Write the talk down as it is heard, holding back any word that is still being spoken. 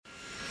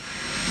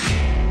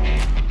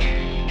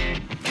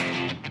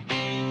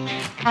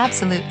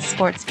Absolute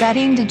sports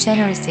betting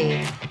degeneracy.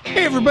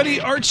 Hey everybody,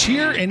 Arch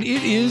here, and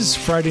it is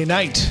Friday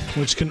night,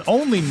 which can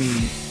only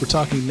mean we're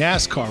talking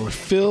NASCAR with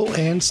Phil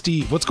and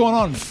Steve. What's going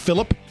on,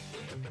 Philip?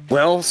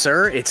 Well,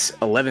 sir, it's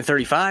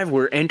 11:35.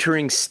 We're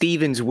entering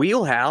Steven's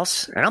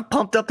wheelhouse, and I'm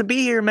pumped up to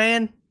be here,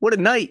 man. What a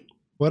night.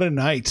 What a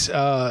night.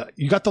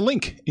 You got the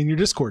link in your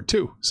Discord,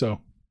 too, so.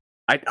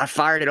 I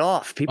fired it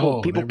off.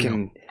 People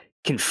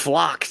can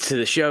flock to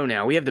the show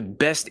now. We have the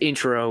best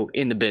intro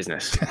in the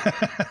business.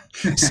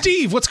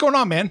 Steve, what's going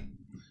on, man?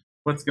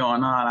 What's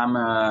going on?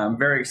 I'm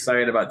very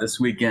excited about this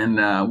weekend,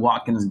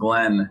 Watkins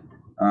Glen.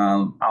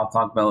 I'll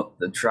talk about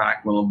the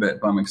track a little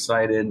bit, but I'm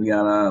excited. We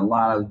got a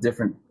lot of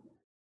different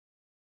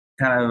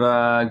kind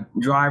of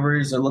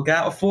drivers to look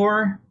out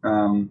for.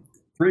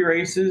 3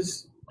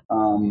 races,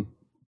 2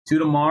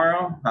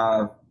 tomorrow,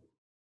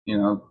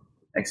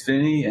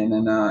 Xfinity and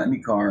then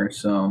IndyCar.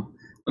 So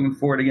looking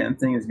forward to getting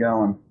things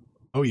going.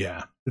 Oh,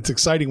 yeah. It's an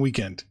exciting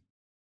weekend.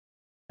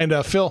 And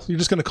Phil, you're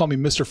just going to call me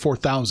Mr.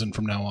 4000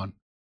 from now on.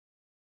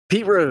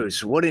 Pete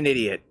Rose, what an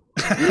idiot.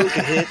 Really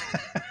can hit,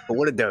 but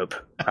what a dope.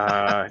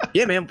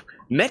 Yeah, man.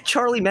 Met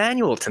Charlie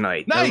Manuel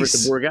tonight over at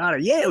the Borgata.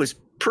 Yeah, it was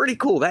pretty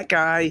cool. That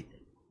guy,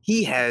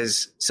 he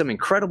has some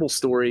incredible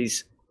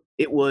stories.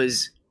 It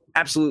was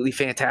absolutely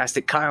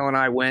fantastic. Kyle and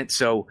I went,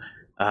 so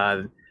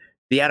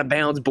the Out of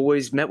Bounds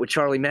boys met with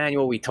Charlie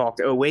Manuel. We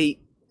talked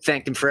 08,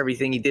 thanked him for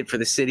everything he did for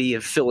the city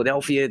of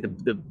Philadelphia,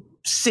 the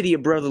city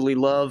of brotherly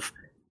love.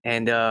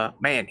 And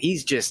man, he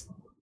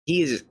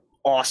is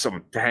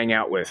awesome to hang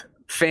out with.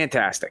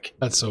 Fantastic.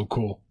 That's so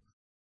cool.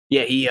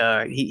 Yeah,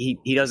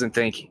 he doesn't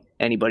think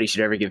anybody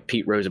should ever give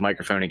Pete Rose a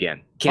microphone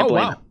again. Can't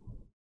blame him.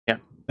 Yeah.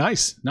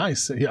 Nice.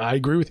 Yeah, I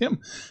agree with him.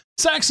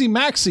 Saxy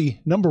Maxi,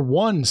 number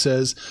 1,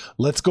 says,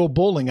 let's go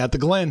bowling at the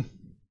Glen.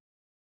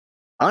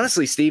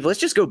 Honestly, Steve, let's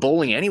just go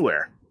bowling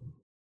anywhere.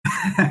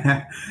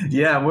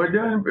 Yeah, we're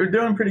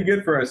doing pretty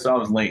good for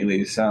ourselves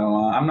lately,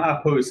 so I'm not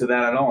opposed to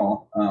that at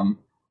all.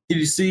 Did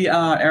you see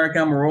Eric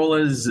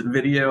Almirola's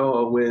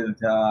video with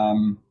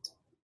I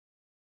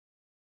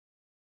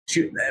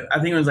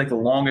think it was like the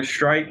longest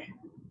strike?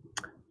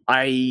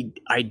 I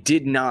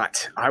did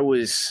not. I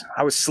was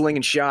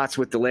slinging shots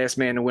with the last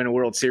man to win a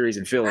World Series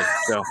in Philly.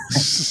 So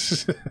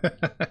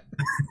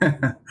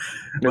well,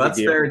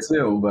 that's fair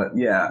too. But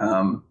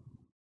yeah,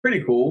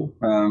 pretty cool.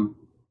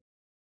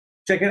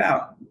 Check it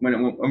out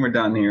when we're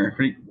done here.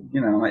 They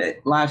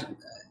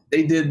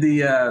did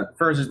the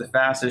first is the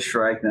fastest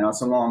strike. Now it's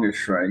the longest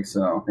strike.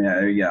 So yeah,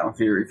 there you go. If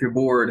you're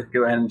bored,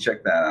 go ahead and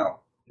check that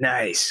out.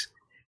 Nice.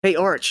 Hey,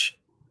 Arch,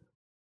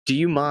 do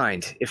you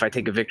mind if I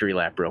take a victory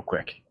lap real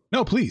quick?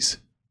 No, please.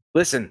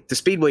 Listen, the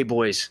Speedway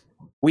boys,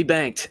 we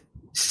banked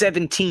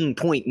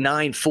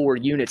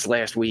 17.94 units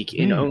last week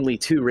in only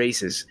 2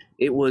 races.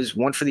 It was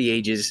one for the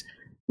ages.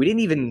 We didn't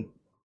even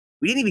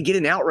get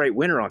an outright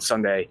winner on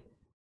Sunday,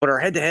 but our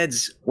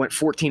head-to-heads went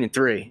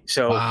 14-3.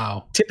 So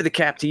wow. Tip of the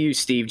cap to you,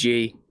 Steve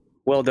G.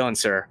 Well done,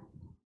 sir.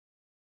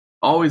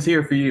 Always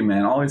here for you,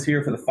 man. Always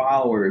here for the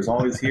followers.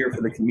 Always here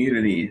for the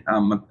community.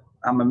 I'm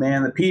a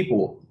man of the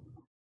people.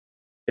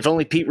 If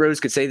only Pete Rose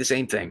could say the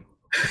same thing.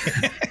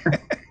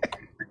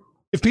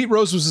 If Pete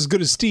Rose was as good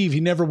as Steve, he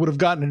never would have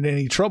gotten into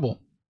any trouble.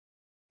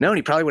 No, and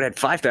he probably would have had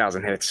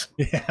 5,000 hits.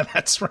 Yeah,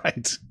 that's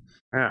right.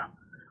 Yeah.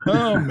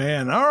 Oh,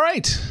 man. All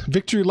right.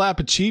 Victory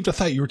lap achieved. I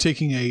thought you were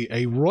taking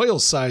a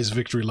royal-sized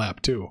victory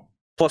lap, too.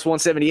 Plus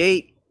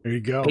 178. There you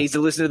go. Pays to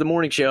listen to the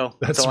morning show.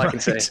 That's all right. I can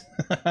say.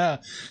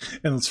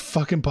 And those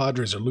fucking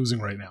Padres are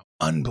losing right now.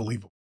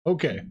 Unbelievable.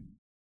 Okay.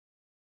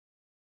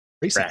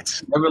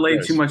 Rats. Never lay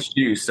too much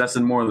juice. That's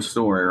the moral of the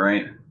story,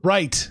 right?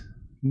 Right.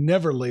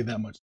 Never lay that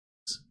much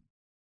juice.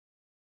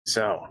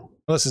 So.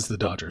 Unless it's the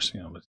Dodgers,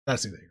 but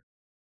that's the thing.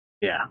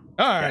 Yeah.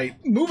 All right.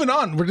 Moving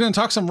on. We're going to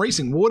talk some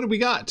racing. What do we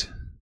got?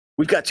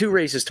 We've got 2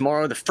 races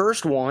tomorrow. The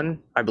first one,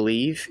 I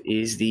believe,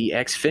 is the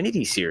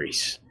Xfinity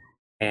Series.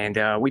 And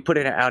we put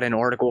out an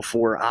article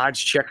for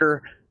Odds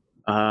Checker.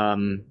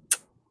 And,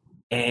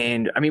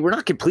 I mean, we're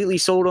not completely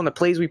sold on the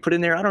plays we put in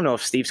there. I don't know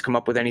if Steve's come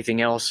up with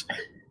anything else.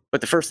 But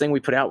the first thing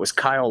we put out was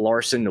Kyle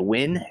Larson to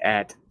win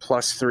at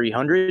plus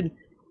 300.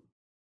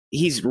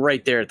 He's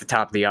right there at the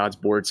top of the odds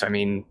boards. I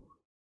mean,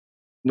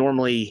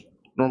 normally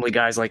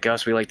guys like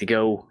us, we like to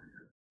go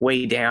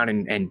way down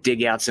and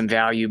dig out some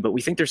value, but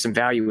we think there's some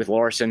value with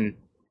Larson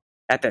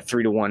at that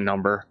 3-1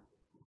 number.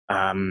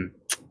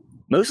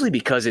 Mostly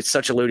because it's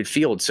such a loaded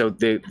field. So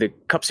the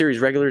Cup Series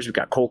regulars, we've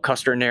got Cole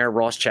Custer in there,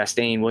 Ross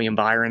Chastain, William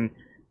Byron,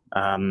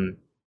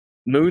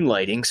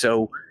 moonlighting.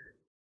 So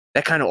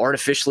that kind of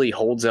artificially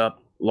holds up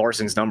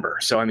Larson's number.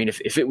 So, I mean,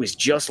 if it was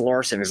just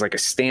Larson as like a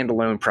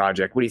standalone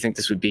project, what do you think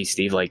this would be,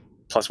 Steve? Like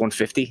plus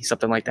 150,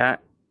 something like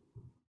that?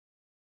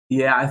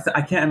 Yeah,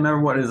 I can't remember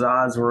what his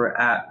odds were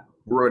at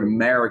Road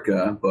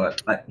America,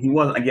 but he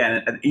wasn't,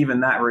 again, even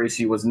that race,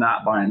 he was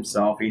not by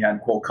himself. He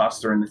had Cole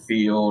Custer in the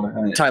field.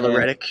 Tyler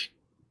Reddick.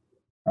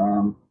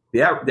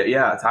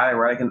 Yeah, Tyler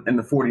Reddick in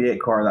the 48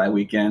 car that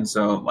weekend.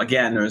 So,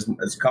 again, there's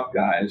Cup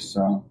guys.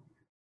 So,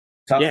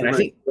 tough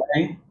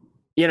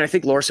and I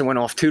think Larson went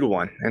off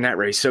 2-1 in that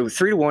race. So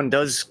 3-1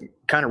 does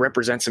kind of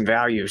represent some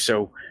value.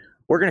 So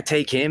we're going to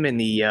take him in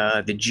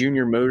the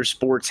Junior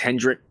Motorsports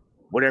Hendrick,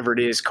 whatever it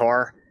is,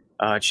 car.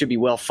 It should be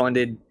well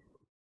funded.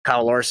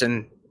 Kyle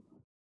Larson,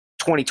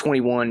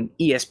 2021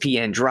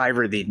 ESPN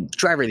driver of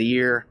the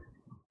year.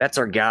 That's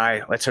our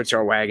guy. Let's hitch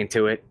our wagon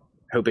to it.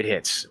 Hope it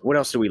hits. What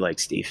else do we like,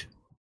 Steve?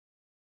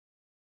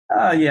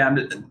 Yeah,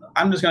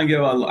 I'm just going to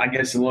go, I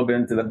guess, a little bit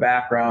into the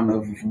background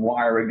of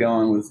why we're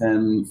going with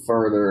him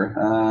further.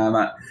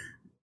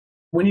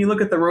 When you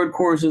look at the road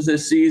courses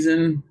this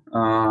season,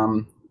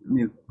 let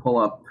me pull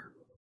up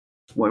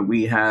what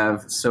we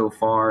have so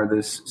far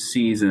this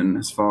season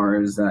as far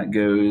as that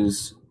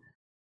goes.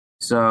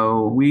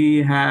 So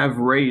we have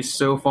raced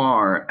so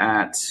far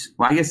at,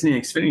 I guess in the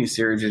Xfinity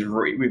Series,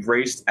 we've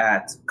raced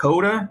at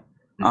COTA,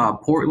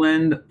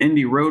 Portland,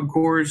 Indy Road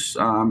Course.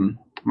 Am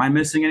I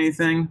missing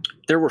anything?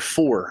 There were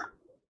 4.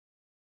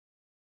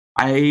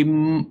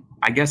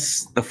 I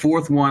guess the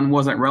 4th one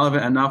wasn't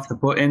relevant enough to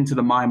put into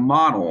my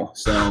model.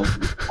 So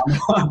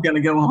I'm going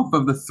to go off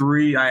of the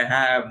 3 I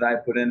have that I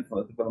put in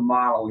for the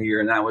model here,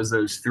 and that was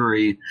those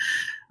 3.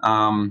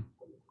 I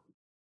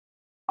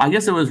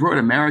guess it was Road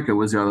America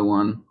was the other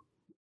one.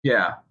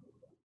 Yeah,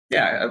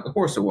 of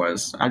course it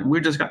was.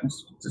 We just got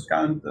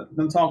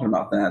them talking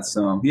about that.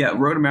 So yeah,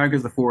 Road America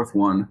is the 4th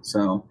one.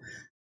 So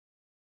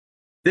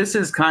this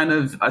is kind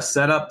of a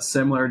setup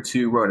similar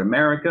to Road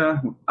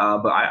America,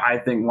 but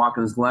I think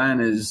Watkins Glen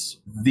is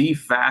the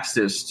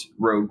fastest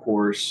road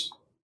course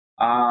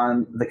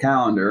on the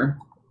calendar.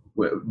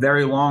 With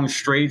very long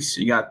straights.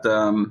 You got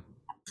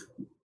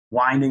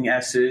winding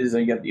S's.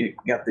 And you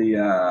got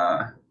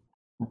the.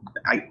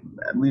 I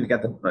believe you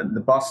got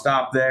the bus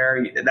stop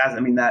there.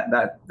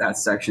 That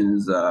section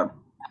is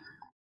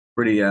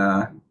pretty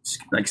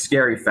like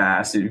scary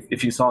fast.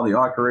 If you saw the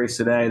ARCA race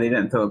today, they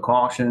didn't throw a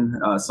caution.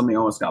 Somebody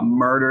almost got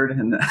murdered,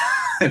 and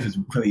it was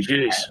really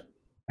bad.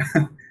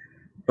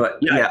 But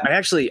yeah,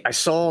 I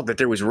saw that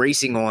there was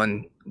racing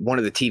on one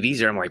of the TVs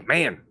there. I'm like,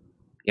 man,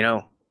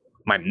 am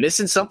I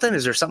missing something?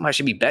 Is there something I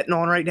should be betting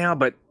on right now?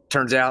 But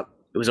turns out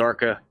it was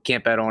ARCA.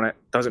 Can't bet on it.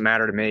 Doesn't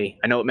matter to me.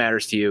 I know it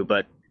matters to you,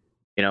 but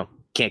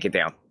can't get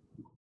down.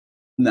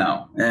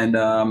 No, and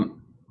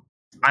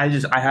I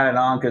had it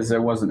on because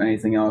there wasn't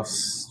anything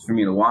else for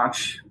me to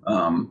watch.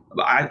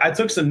 But I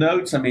took some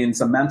notes.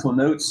 Some mental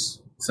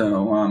notes.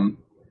 So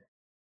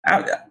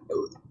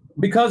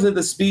because of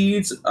the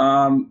speeds,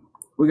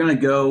 we're going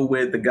to go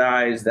with the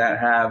guys that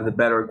have the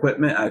better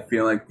equipment. I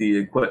feel like the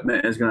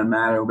equipment is going to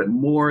matter a bit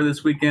more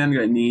this weekend.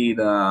 You're going to need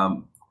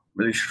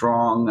really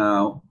strong,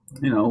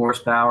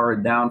 horsepower,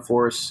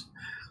 downforce.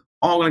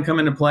 All going to come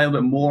into play a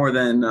little bit more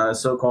than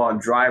so-called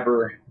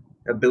driver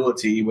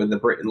ability with the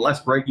less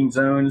braking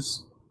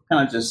zones.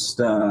 Kind of just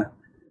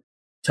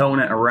tone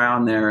it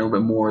around there a little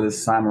bit more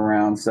this time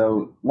around.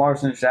 So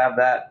Larson should have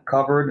that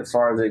covered as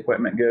far as the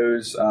equipment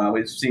goes.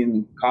 We've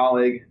seen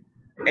colleague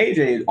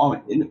AJ.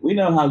 We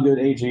know how good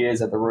AJ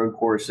is at the road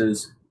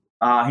courses.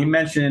 He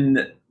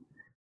mentioned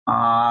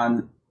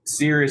on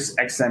Sirius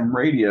XM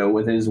radio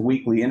with his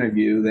weekly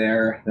interview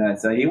there that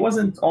he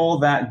wasn't all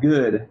that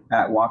good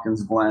at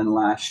Watkins Glen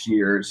last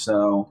year.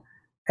 So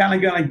kind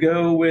of going to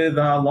go with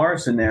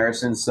Larson there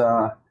since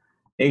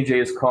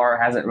AJ's car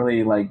hasn't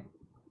really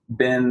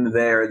been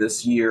there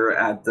this year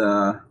at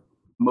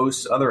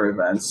most other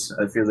events.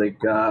 I feel like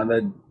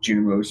the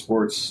Junior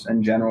Motorsports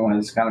in general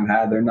has kind of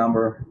had their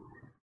number.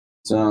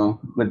 So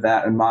with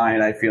that in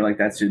mind, I feel like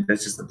that's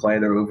just the play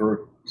there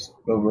over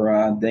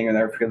Dinger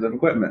there because of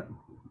equipment.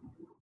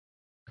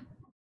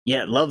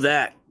 Yeah, love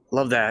that.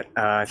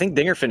 I think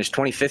Dinger finished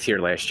 25th here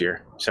last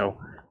year. So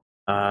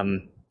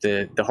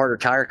the harder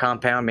tire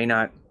compound may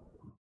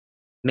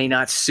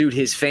not suit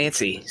his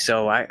fancy.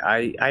 So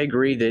I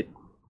agree that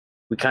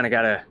we kind of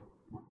got to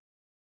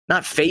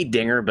not fade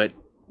Dinger, but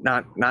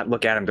not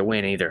look at him to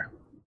win either.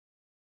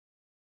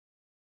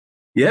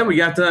 Yeah, we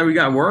got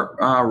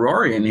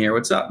Rory in here.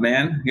 What's up,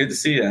 man? Good to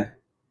see you.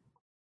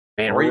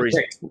 Man,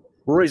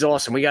 Rory's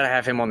awesome. We got to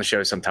have him on the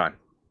show sometime.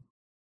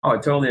 Oh, I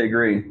totally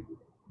agree.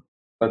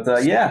 But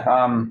I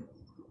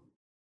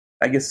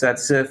guess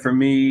that's it for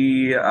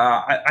me.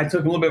 I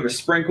took a little bit of a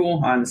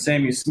sprinkle on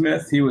Sammy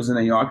Smith. He was in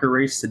a ARCA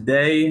race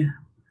today.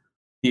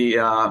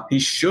 He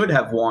should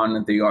have won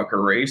at the ARCA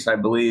race. I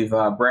believe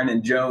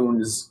Brandon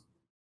Jones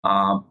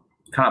kind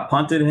of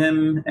punted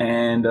him,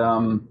 and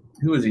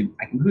who is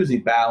he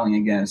battling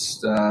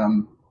against?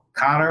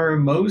 Connor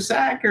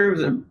Mosak, or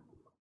was it?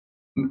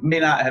 May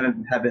not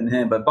have been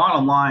him. But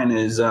bottom line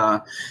is,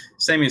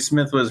 Sammy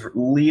Smith was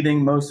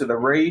leading most of the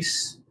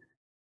race.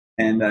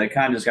 And it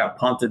kind of just got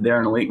punted there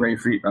in the late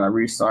race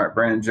restart.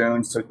 Brandon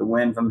Jones took the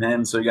win from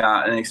him. So you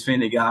got an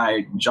Xfinity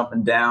guy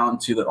jumping down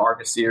to the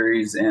ARCA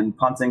series and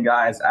punting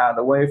guys out of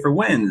the way for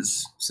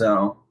wins.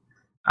 So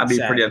I'd be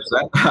pretty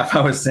upset if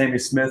I was Sammy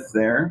Smith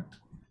there.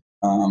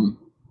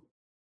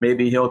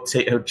 Maybe he'll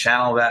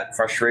channel that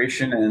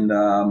frustration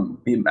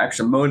and be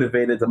extra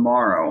motivated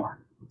tomorrow.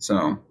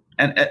 So,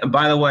 and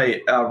by the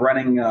way,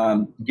 running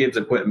Gibbs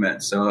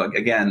equipment. So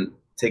again,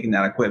 taking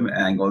that equipment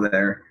angle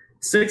there.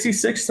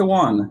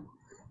 66-1.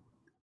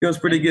 Feels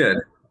pretty good.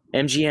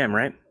 MGM,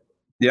 right?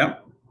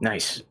 Yep.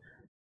 Nice.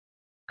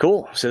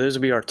 Cool. So those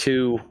will be our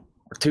two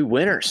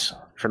winners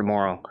for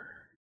tomorrow.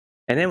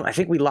 And then I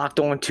think we locked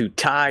on to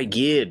Ty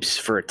Gibbs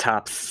for a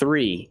top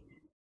 3.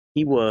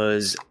 He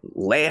was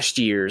last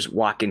year's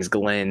Watkins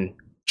Glen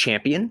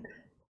champion.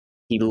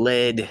 He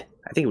led,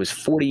 I think it was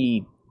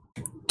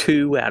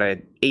 42 out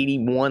of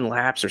 81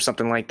 laps or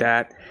something like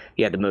that.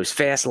 He had the most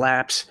fast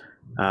laps.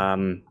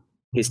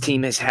 His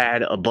team has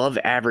had above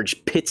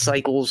average pit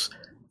cycles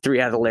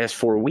 3 out of the last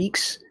 4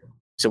 weeks.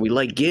 So we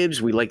like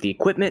Gibbs. We like the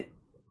equipment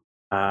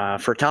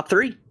for top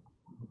 3.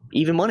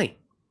 Even money.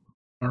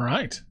 All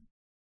right.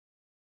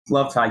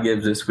 Love Ty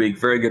Gibbs this week.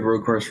 Very good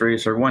road course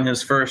racer. Won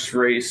his first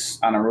race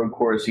on a road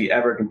course he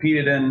ever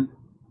competed in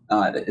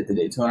at the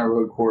Daytona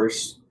road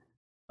course.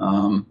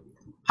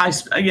 Daytona,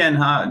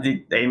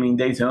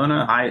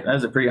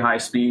 that's a pretty high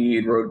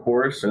speed road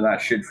course, so that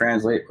should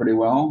translate pretty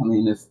well. I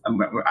mean, if I'm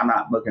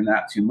not looking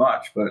at too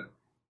much, but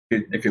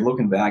if you're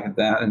looking back at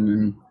that,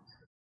 and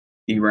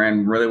he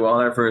ran really well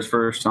there for his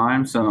first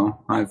time,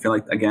 so I feel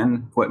like,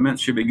 again, equipment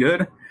should be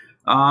good.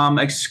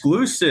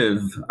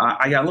 Exclusive.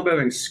 I got a little bit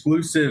of an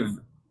exclusive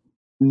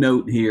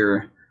note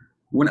here.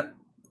 When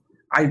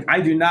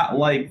I do not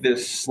like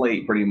this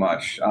slate pretty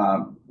much.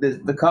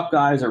 The Cup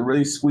guys are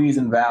really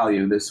squeezing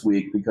value this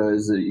week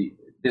because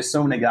there's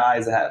so many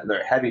guys that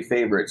they're heavy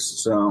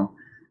favorites. So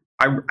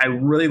I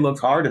really looked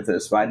hard at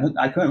this, but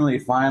I couldn't really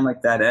find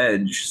like that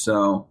edge.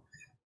 So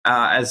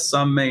as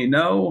some may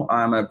know,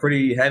 I'm a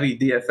pretty heavy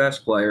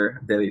DFS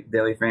player,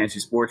 daily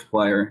fantasy sports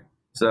player.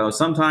 So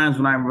sometimes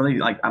when I'm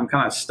really I'm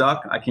kind of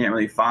stuck, I can't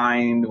really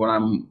find what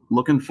I'm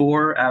looking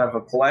for out of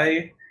a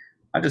play.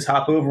 I just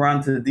hop over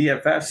onto the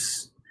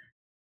DFS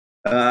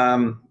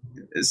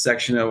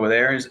section over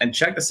there and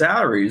check the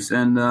salaries.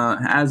 And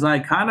as I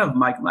kind of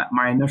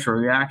my initial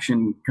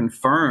reaction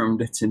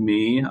confirmed to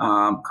me,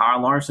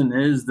 Kyle Larson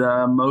is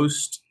the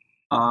most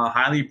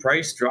highly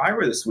priced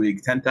driver this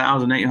week,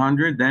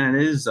 10,800. Then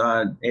it is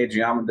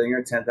Adrian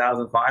Allmendinger,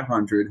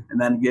 10,500,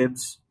 and then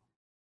Gibbs,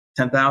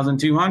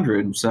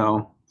 10,200.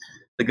 So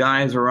the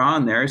guys are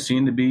on there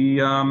seem to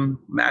be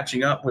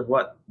matching up with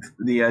what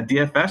the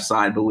DFS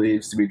side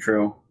believes to be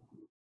true.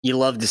 You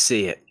love to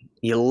see it.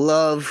 You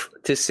love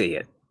to see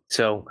it.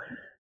 So,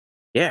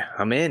 yeah,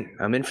 I'm in.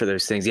 I'm in for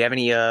those things. Do you have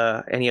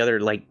any other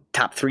like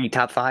top 3,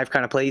 top 5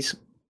 kind of plays?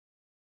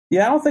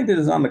 Yeah, I don't think this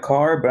is on the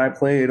card, but I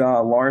played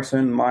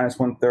Larson minus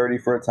 130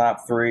 for a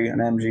top 3 on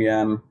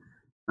MGM.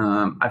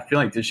 I feel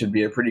like this should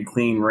be a pretty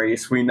clean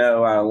race. We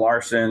know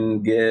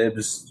Larson,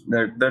 Gibbs,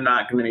 they're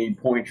not going to be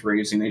points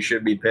racing. They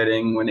should be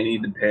pitting when they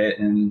need to pit,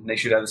 and they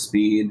should have the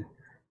speed.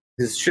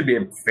 This should be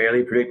a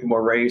fairly predictable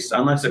race,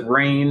 unless it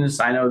rains.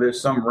 I know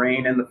there's some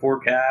rain in the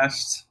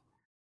forecast.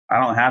 I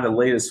don't have the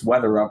latest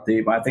weather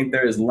update, but I think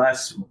there is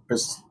less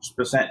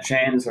percent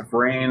chance of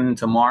rain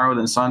tomorrow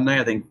than Sunday.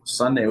 I think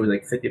Sunday was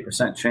like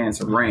 50% chance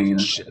of rain.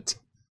 Shit.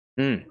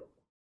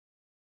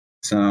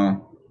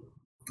 So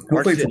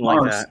hopefully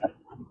tomorrow. Like that.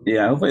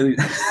 Yeah, hopefully.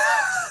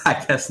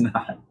 I guess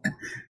not.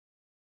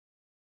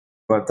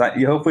 But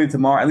hopefully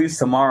tomorrow, at least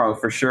tomorrow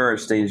for sure, it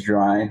stays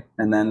dry,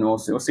 and then we'll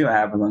see what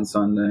happens on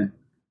Sunday.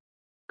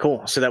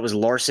 Cool. So that was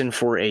Larson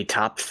for a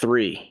top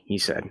 3, you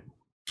said.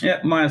 Yeah,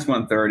 minus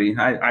 130.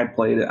 I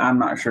played it. I'm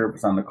not sure if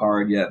it's on the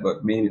card yet,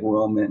 but maybe it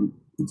will.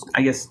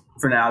 I guess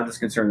for now, I'm just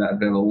concerned that a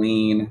bit of a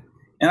lean.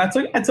 And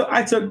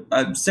I took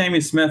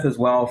Sammy Smith as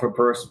well for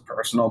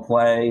personal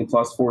play,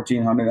 plus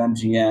 1,400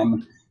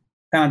 MGM.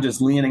 Kind of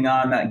just leaning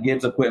on that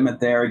Gibbs equipment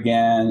there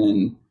again,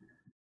 and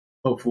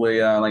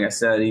hopefully, like I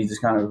said, he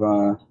just kind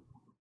of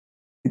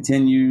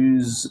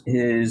continues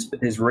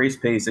his race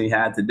pace that he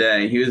had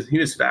today. He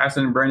was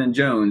faster than Brendan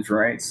Jones,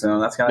 right? So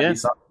that's got to be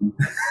something.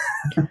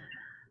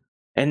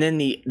 And then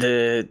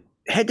the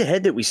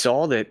head-to-head that we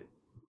saw that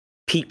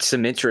piqued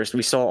some interest,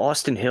 we saw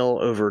Austin Hill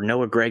over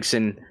Noah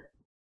Gragson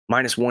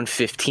minus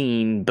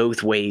 115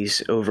 both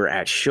ways over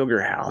at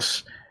Sugar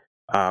House.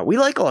 We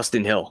like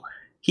Austin Hill.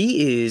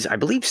 He is, I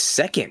believe,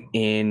 second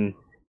in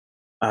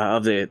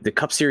of the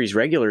Cup Series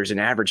regulars in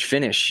average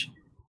finish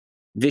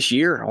this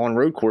year on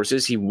road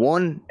courses. He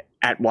won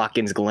at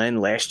Watkins Glen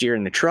last year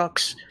in the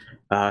trucks.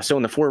 So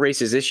in the 4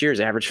 races this year,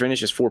 his average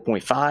finish is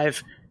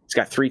 4.5. He's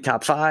got 3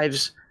 top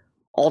 5s,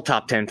 all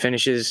top 10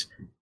 finishes.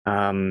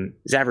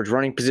 His average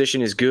running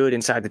position is good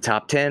inside the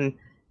top 10.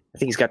 I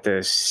think he's got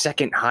the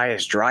 2nd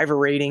highest driver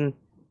rating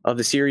of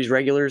the series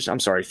regulars. I'm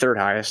sorry, 3rd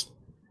highest.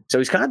 So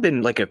he's kind of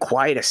been like a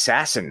quiet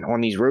assassin on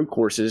these road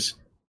courses.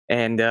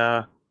 And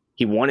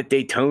he won at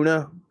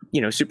Daytona.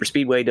 Super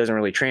Speedway doesn't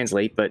really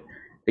translate, but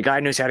the guy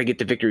knows how to get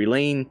to victory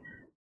lane.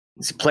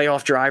 He's a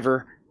playoff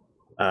driver.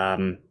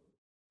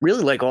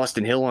 Really like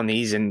Austin Hill on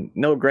these. And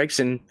Noah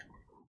Gragson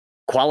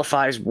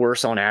qualifies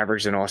worse on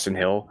average than Austin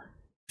Hill.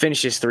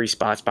 Finishes 3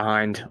 spots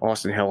behind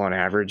Austin Hill on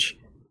average.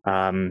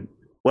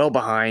 Well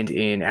behind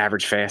in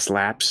average fast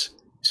laps.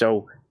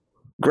 So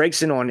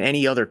Gragson on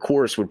any other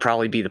course would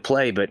probably be the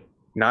play, but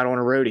not on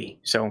a roadie.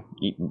 So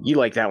you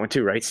like that one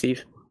too, right,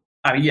 Steve?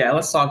 Yeah,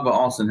 let's talk about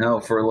Austin Hill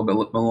for a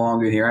little bit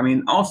longer here. I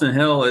mean, Austin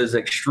Hill is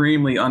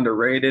extremely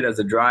underrated as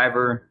a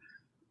driver.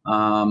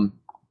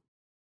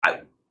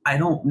 I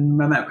don't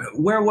remember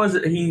where was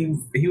it.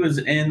 He was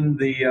in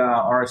the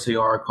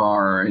RCR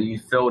car. And he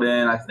filled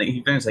in. I think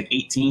he finished like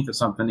 18th or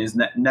something. He's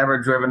never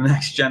driven a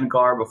next gen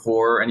car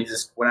before, and he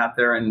just went out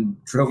there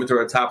and drove it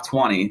through a top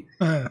 20.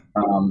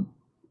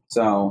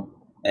 So,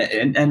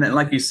 and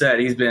like you said,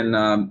 he's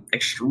been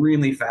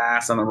extremely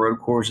fast on the road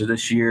courses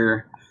this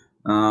year.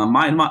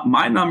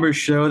 My numbers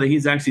show that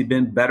he's actually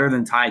been better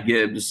than Ty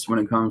Gibbs when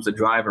it comes to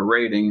driver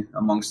rating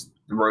amongst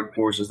the road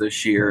courses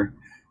this year.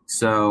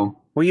 So,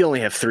 well, you only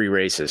have 3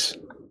 races.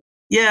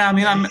 Yeah, I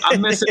mean,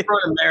 I'm missing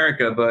Road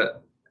America,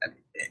 but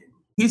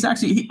he's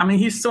actually,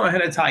 he's still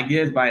ahead of Ty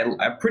Gibbs by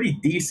a pretty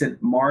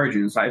decent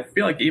margin. So I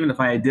feel like even if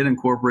I did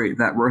incorporate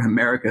that Road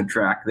America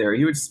track there,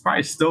 he would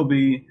probably still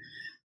be,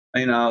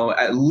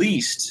 at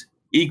least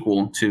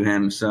equal to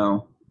him.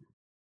 So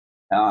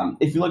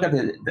if you look at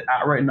the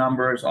outright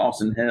numbers,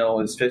 Austin Hill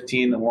is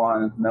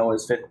 15-1,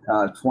 Noah's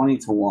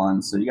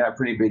 20-1. So you got a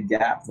pretty big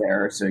gap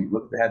there. So you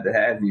look head to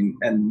head,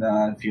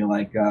 and feel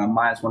like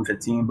minus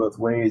 115 both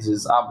ways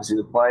is obviously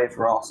the play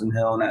for Austin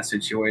Hill in that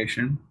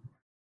situation.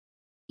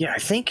 Yeah, I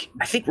think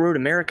Road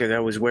America,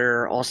 that was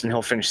where Austin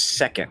Hill finished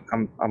second.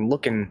 I'm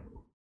looking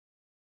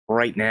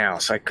right now,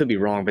 so I could be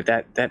wrong, but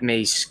that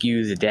may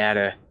skew the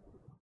data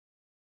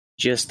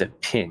just a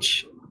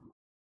pinch.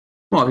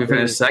 Well, if you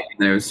finish second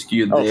there,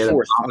 skew the data.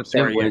 Fourth. I'm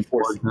sorry, yeah,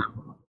 fourth.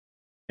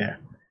 Yeah.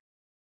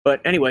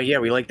 But anyway, yeah,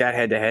 we like that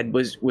head-to-head.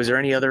 Was there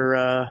any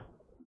other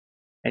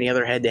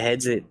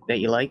head-to-heads that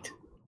you liked?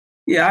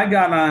 Yeah, I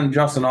got on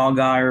Justin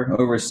Allgaier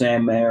over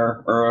Sam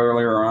Mayer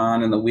earlier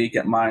on in the week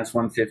at minus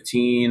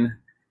 115.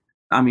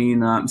 I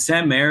mean,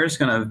 Sam Mayer's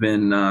going to have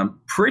been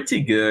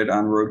pretty good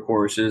on road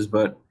courses,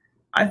 but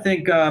I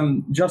think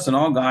Justin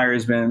Allgaier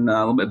has been a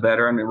little bit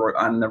better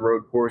on the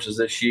road courses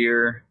this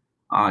year.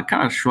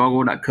 Kind of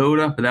struggled at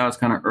Coda, but that was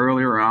kind of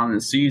earlier on in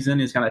the season.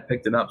 He's kind of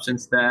picked it up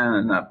since then,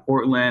 and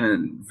Portland,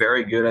 and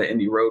very good at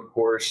Indy road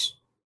course.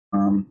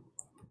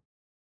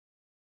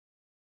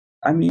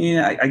 I mean,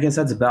 I guess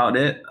that's about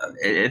it.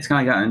 It's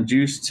kind of gotten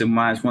juiced to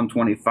minus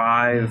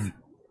 125.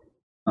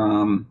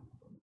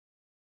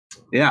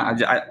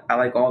 Yeah, I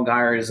like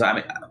Allgaier's. I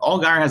mean,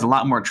 Allgaier has a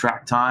lot more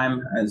track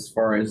time as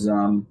far as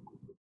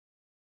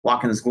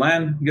Watkins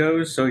Glen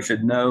goes, so he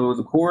should know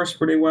the course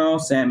pretty well.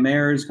 Sam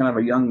Mayer is kind of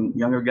a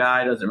younger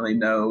guy, doesn't really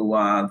know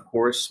the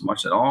course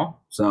much at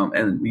all. So,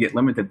 and we get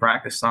limited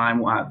practice time.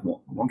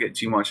 Won't get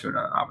too much of an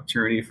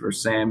opportunity for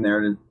Sam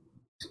there to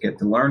get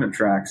to learn the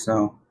track.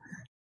 So,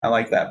 I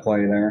like that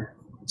play there.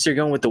 So you're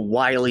going with the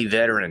wily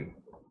veteran.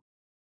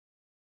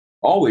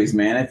 Always,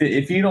 man.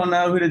 If you don't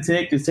know who to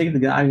take, just take the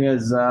guy who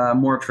has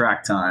more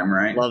track time,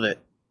 right? Love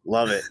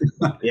it.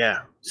 Yeah.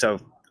 So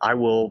I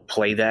will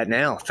play that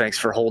now. Thanks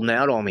for holding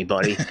out on me,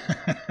 buddy.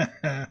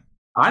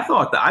 I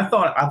thought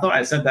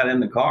I sent that in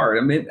the card.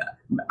 I mean,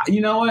 you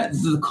know what?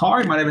 The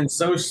card might have been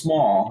so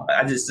small.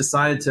 I just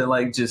decided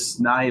to just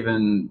not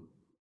even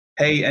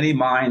pay any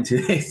mind to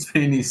the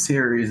Xfinity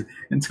series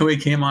until we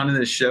came onto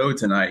the show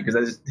tonight, because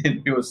I just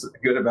didn't feel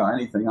good about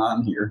anything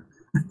on here.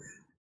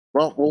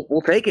 Well,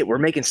 we'll take it. We're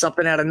making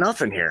something out of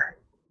nothing here.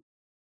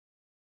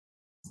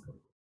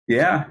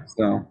 Yeah.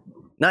 So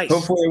nice.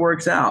 Hopefully it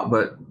works out,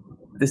 but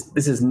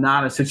this is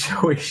not a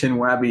situation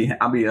where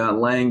I'll be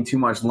laying too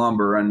much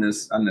lumber on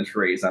this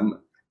race. I'm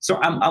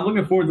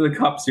looking forward to the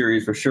Cup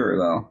Series for sure,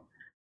 though.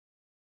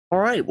 All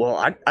right. Well,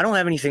 I don't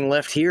have anything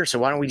left here, so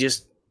why don't we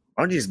just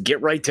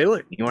get right to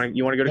it? You want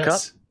to go to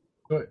Cup?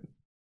 Go ahead.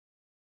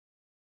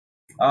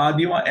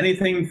 Do you want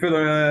anything for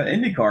the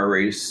IndyCar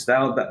race?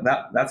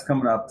 That's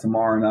coming up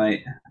tomorrow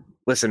night.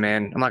 Listen,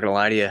 man, I'm not gonna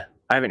lie to you.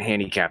 I haven't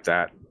handicapped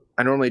that.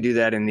 I normally do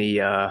that in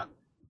the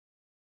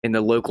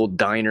local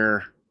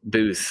diner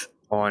booth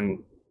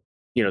on,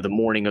 the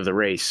morning of the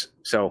race.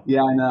 So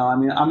yeah, I know. I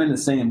mean, I'm in the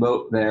same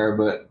boat there,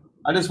 but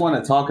I just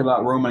want to talk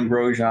about Roman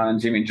Grosjean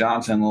and Jimmie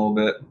Johnson a little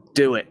bit.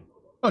 Do it.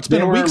 Oh, it's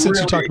been a week since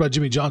you talked about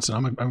Jimmie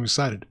Johnson. I'm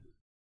excited.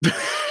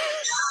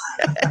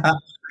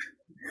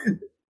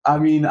 I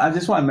mean, I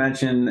just want to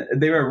mention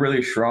they were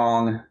really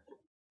strong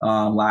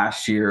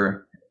last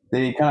year.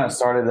 They kind of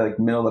started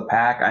middle of the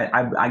pack.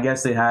 I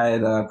guess they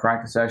had a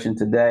practice session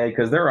today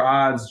because their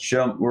odds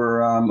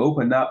were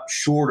opened up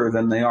shorter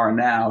than they are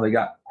now. They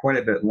got quite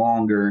a bit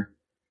longer.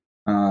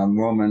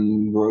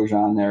 Roman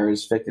Grosjean there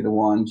is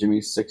 50-1,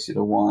 Jimmy's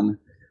 60-1.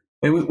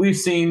 We've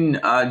seen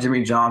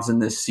Jimmie Johnson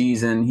this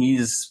season.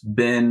 He's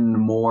been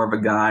more of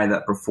a guy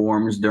that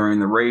performs during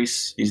the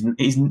race. He's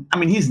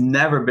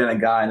never been a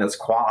guy that's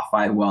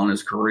qualified well in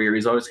his career.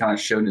 He's always kind of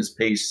showed his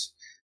pace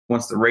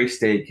once the race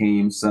day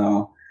came.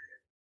 So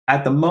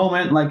at the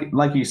moment,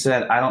 like you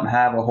said, I don't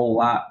have a whole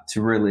lot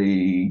to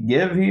really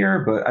give here,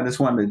 but I just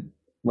wanted to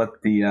let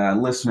the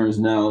listeners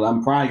know that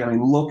I'm probably going to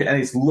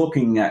be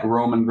looking at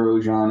Roman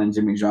Grosjean and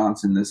Jimmie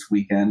Johnson this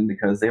weekend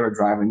because they were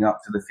driving up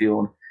to the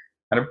field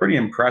at a pretty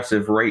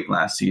impressive rate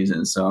last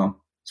season. So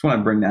just want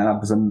to bring that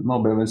up as a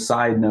little bit of a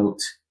side note.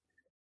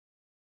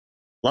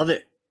 Love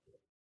it.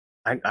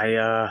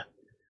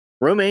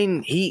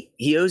 Romain,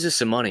 he owes us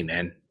some money,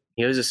 man.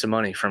 He owes us some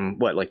money from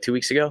 2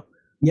 weeks ago?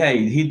 Yeah,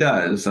 he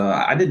does.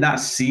 I did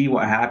not see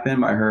what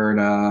happened. I heard.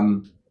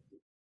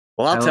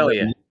 Well, I'll tell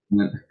you.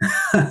 you.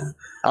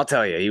 I'll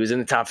tell you. He was in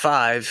the top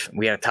 5.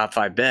 We had a top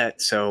 5 bet.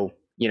 So,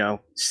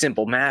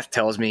 simple math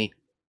tells me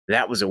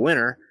that was a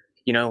winner,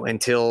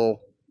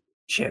 until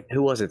shit.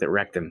 Who was it that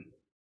wrecked him?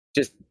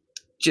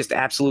 Just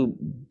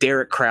absolute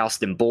Derek Kraus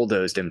and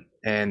bulldozed him.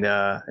 And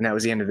that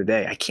was the end of the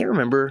day. I can't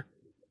remember.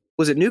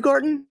 Was it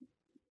Newgarden?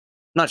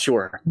 Not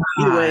sure.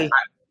 Either way,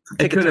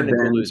 it could have been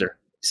a loser.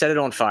 Set it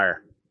on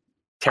fire.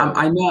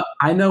 Terrible.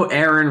 I know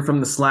Aaron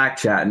from the Slack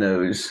chat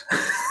knows.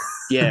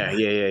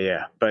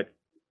 Yeah. But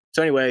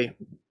so anyway,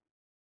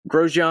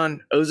 Grosjean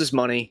owes us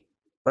money.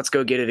 Let's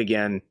go get it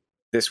again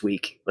this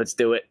week. Let's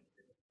do it.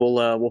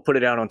 We'll put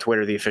it out on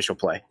Twitter, the official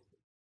play.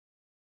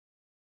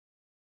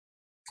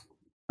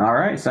 All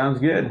right, sounds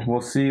good.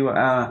 We'll see.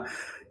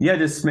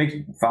 Just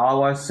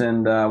follow us,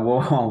 and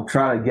we'll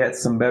try to get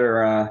some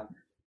better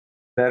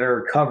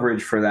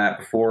coverage for that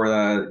before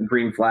the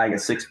green flag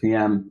at 6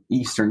 p.m.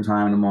 Eastern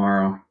time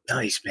tomorrow.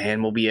 Nice,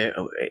 man. We'll be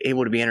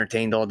able to be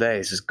entertained all day.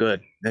 This is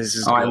good. Good.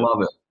 I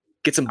love it.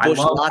 Get some Busch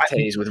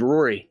lattes with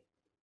Rory.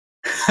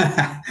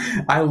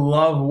 I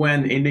love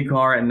when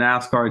IndyCar and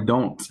NASCAR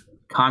don't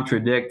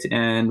contradict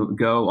and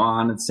go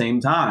on at the same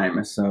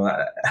time. So,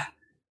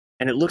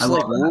 and it looks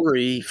like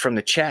Rory from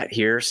the chat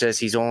here says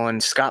he's on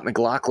Scott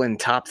McLaughlin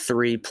top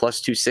 3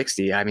 plus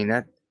 260. I mean,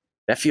 that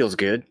feels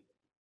good.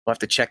 We'll have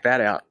to check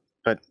that out.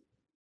 But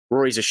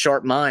Rory's a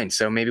sharp mind,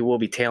 so maybe we'll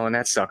be tailing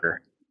that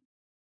sucker.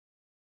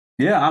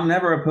 Yeah, I'm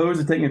never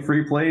opposed to taking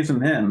free plays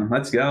from him.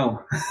 Let's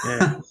go.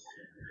 Yeah.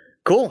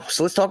 Cool.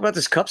 So let's talk about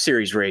this Cup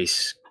Series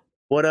race.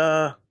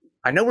 I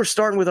know we're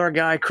starting with our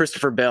guy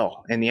Christopher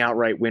Bell in the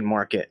outright win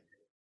market.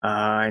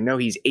 I know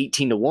he's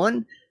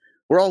 18-1.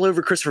 We're all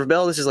over Christopher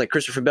Bell. This is like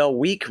Christopher Bell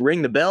week.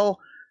 Ring the bell.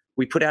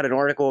 We put out an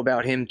article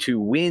about him to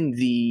win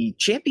the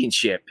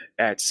championship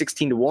at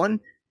 16-1.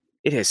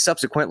 It has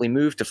subsequently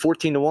moved to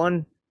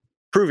 14-1,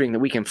 proving that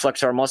we can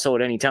flex our muscle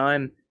at any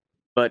time.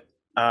 But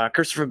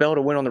Christopher Bell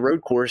to win on the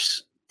road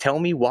course, tell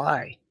me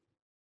why.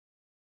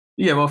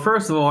 Yeah, well,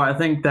 first of all, I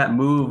think that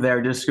move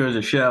there just goes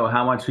to show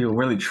how much people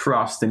really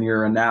trust in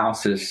your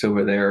analysis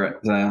over there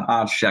at the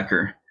Odds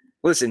Checker.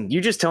 Listen,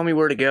 you just tell me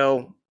where to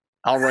go.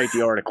 I'll write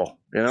the article,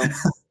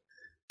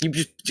 You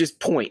just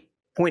point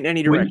in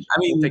any direction.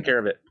 We'll take care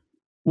of it.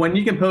 When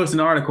you can post an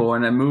article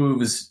and it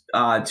moves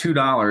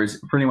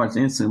 $2 pretty much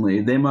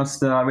instantly, they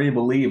must really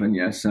believe in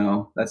you.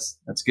 So that's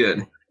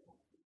good.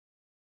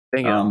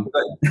 Thank you.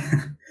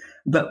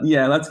 But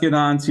yeah, let's get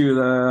on to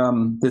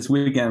the this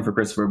weekend for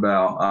Christopher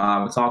Bell.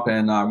 We're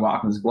talking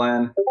Watkins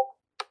Glen.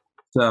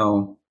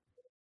 So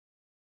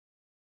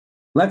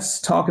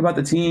let's talk about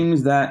the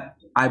teams that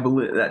I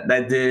believe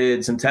that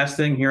did some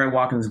testing here at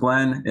Watkins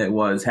Glen. It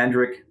was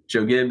Hendrick,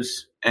 Joe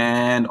Gibbs,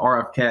 and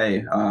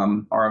RFK.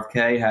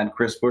 RFK had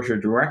Chris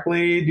Buescher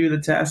directly do the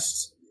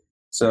tests,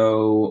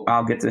 so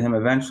I'll get to him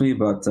eventually.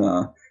 But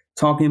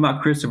talking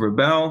about Christopher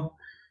Bell,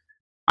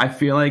 I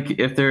feel like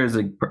if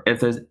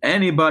there's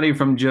anybody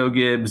from Joe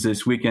Gibbs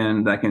this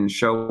weekend that can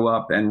show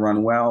up and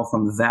run well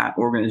from that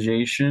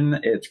organization,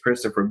 it's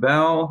Christopher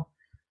Bell.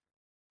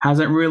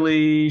 Hasn't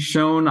really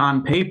shown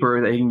on paper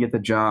that he can get the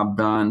job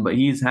done, but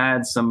he's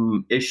had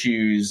some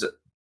issues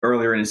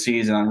earlier in the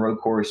season on road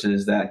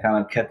courses that kind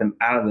of kept him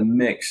out of the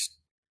mix.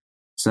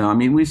 So, I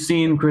mean, we've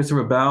seen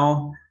Christopher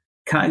Bell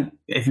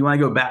if you want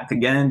to go back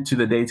again to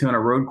the Daytona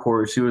road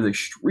course, he was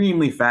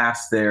extremely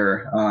fast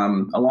there,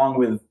 along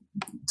with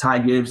Ty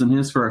Gibbs in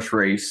his first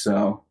race.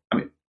 So, I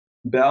mean,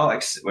 Bell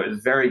was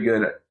very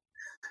good at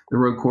the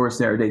road course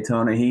there at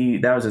Daytona.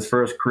 That was his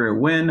first career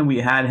win. We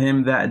had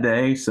him that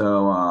day,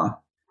 so I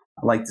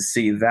like to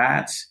see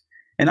that.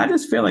 And I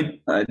just feel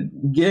like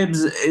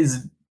Gibbs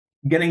is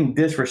getting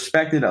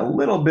disrespected a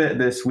little bit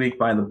this week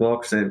by the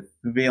books. I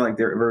feel like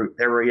they're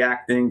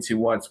reacting to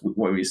what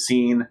we've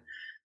seen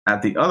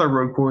at the other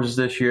road courses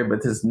this year,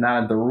 but this is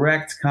not a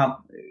direct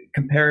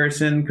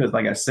comparison because,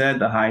 like I said,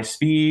 the high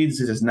speeds,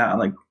 this is not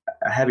like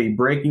a heavy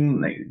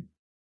braking.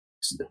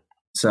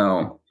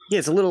 So yeah,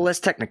 it's a little less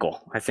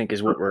technical, I think,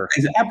 is what we're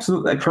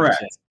absolutely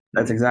correct.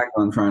 That's exactly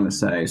what I'm trying to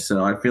say.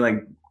 So I feel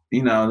like,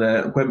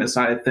 the equipment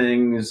side of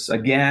things,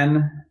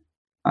 again,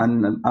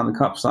 on the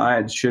Cup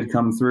side, should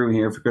come through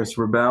here for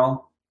Christopher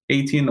Bell.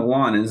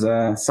 18-1 is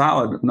a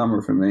solid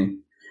number for me.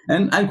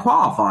 And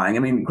qualifying, I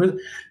mean,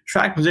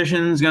 track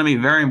position is going to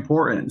be very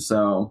important.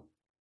 So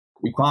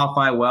we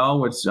qualify well,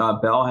 which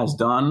Bell has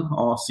done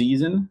all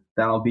season.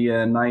 That'll be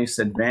a nice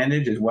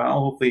advantage as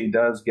well. Hopefully he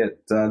does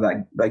get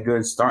that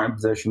good starting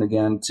position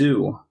again,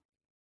 too.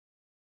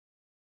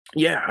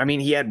 Yeah, I mean,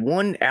 he had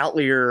one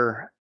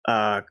outlier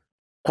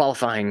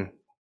qualifying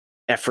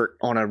effort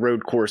on a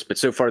road course, but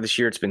so far this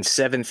year it's been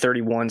 7,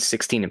 31,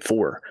 16, and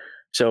 4.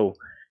 So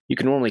you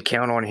can normally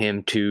count on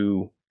him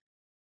to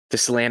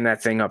slam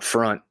that thing up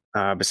front.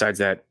 Besides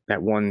that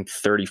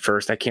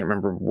 131st, I can't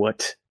remember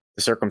what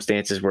the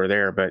circumstances were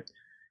there, but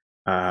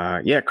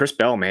yeah, Chris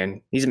Bell,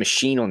 man, he's a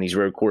machine on these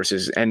road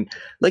courses. And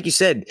like you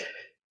said,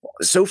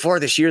 so far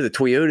this year, the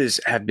Toyotas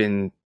have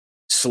been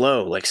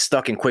slow, like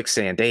stuck in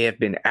quicksand. They have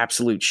been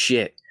absolute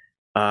shit.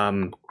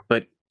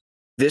 But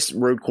this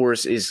road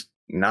course is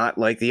not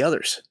like the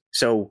others.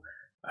 So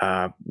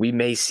we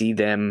may see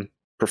them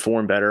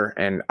perform better.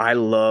 And I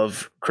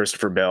love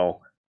Christopher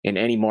Bell in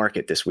any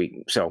market this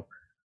week. So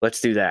let's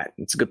do that.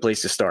 It's a good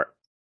place to start.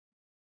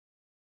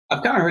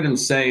 I've kind of heard him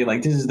say,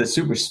 like, this is the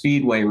super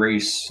speedway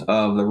race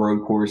of the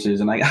road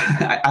courses. And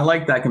I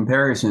like that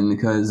comparison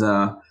because,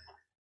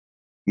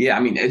 yeah, I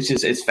mean,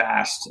 it's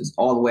fast. It's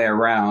all the way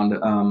around.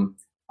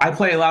 I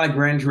play a lot of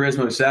Gran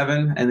Turismo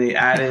 7, and they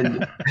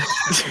added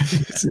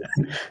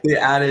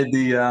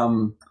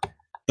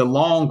the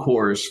long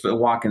course for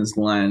Watkins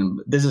Glen.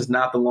 This is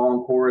not the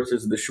long course.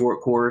 This is the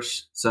short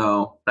course.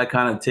 So that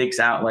kind of takes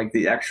out like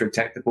the extra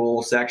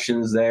technical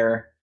sections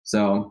there.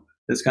 So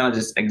this kind of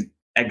just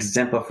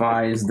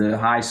exemplifies the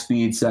high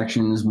speed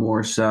sections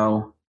more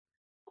so.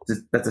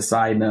 That's a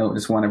side note.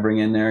 Just want to bring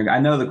in there. I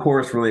know the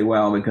course really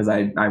well because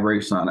I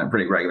race on it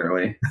pretty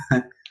regularly.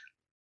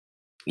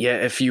 Yeah,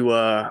 if you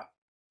want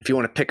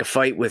to pick a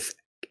fight with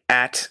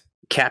at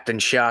Captain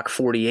Shock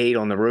 48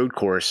 on the road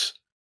course,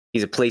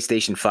 he's a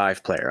PlayStation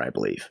 5 player, I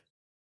believe.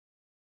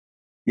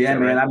 Yeah,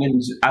 man, right?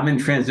 I've been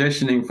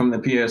transitioning from the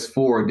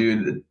PS4,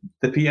 dude.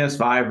 The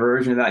PS5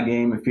 version of that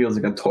game, it feels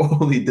like a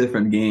totally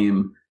different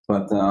game.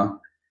 But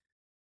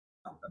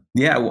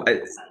yeah,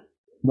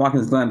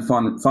 Watkins Glen,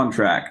 fun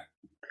track.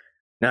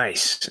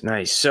 Nice.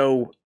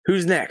 So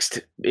who's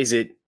next?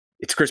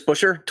 It's Chris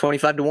Buescher,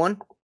 25-1?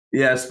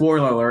 Yeah,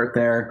 spoiler alert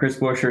there. Chris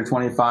Buescher,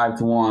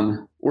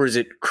 25-1. Or is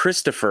it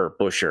Christopher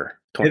Buescher?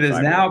 It is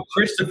now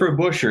Christopher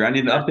Buescher. I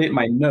need to update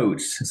my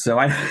notes. So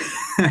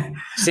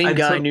Same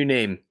guy, new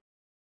name.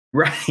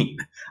 Right.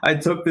 I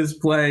took this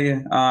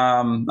play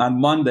on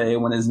Monday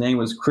when his name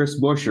was Chris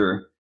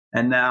Buescher,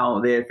 and now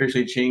they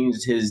officially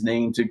changed his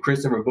name to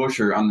Christopher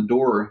Buescher on the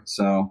door.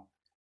 So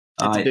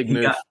it's a big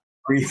move.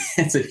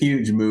 It's a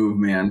huge move,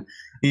 man.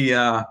 He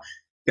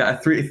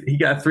got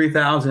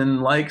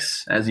 3,000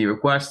 likes as he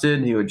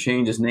requested. He would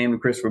change his name to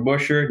Christopher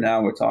Buescher.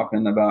 Now we're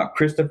talking about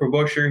Christopher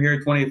Buescher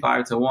here,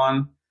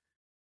 25-1.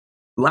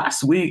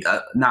 Last week,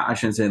 I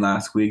shouldn't say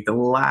last week, the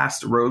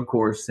last road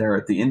course there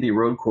at the Indy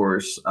road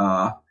course,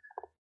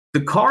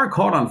 the car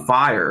caught on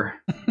fire.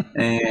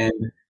 And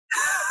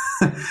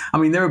I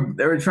mean, they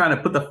were trying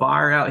to put the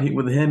fire out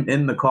with him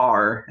in the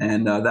car.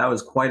 And that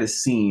was quite a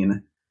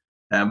scene.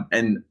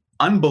 And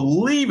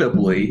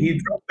unbelievably, he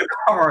drove the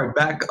car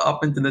back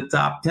up into the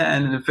top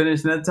 10 and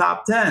finished in the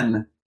top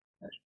 10.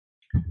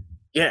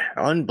 Yeah,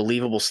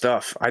 unbelievable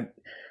stuff.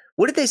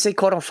 What did they say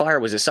caught on fire?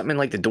 Was it something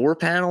like the door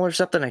panel or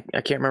something?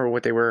 I can't remember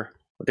what they were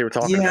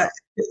talking about.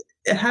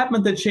 It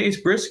happened to Chase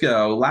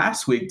Briscoe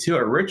last week too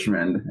at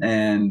Richmond,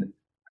 and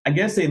I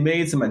guess they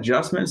made some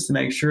adjustments to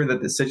make sure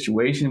that the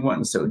situation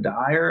wasn't so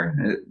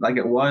dire like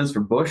it was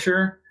for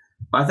Buescher.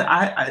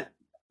 I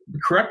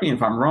correct me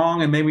if I'm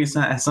wrong, and maybe it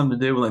has something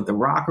to do with like the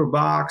rocker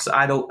box.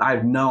 I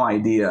have no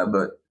idea,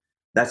 but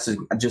that's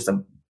just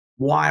a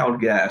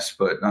wild guess.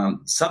 But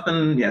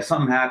something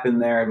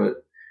happened there,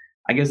 but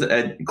I guess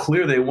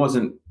clearly it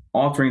wasn't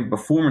altering the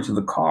performance of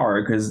the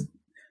car because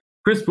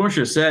Chris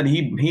Buescher said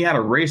he had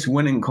a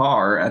race-winning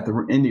car at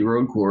the Indy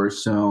road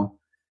course. So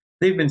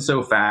they've been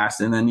so fast,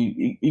 and then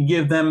you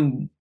give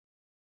them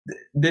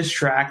this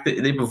track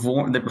that they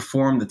perform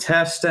the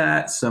test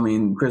stats. I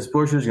mean, Chris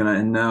Buescher's going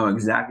to know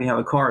exactly how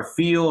the car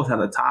feels, how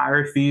the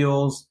tire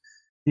feels.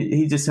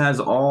 He just has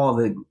all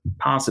the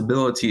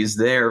possibilities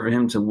there for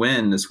him to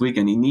win this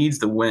weekend. He needs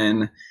the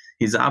win.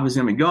 He's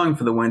obviously going to be going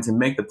for the win to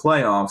make the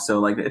playoffs. So,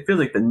 like, it feels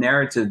like the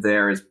narrative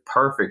there is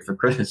perfect for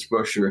Chris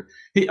Buescher.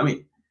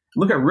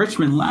 Look at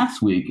Richmond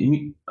last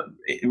week.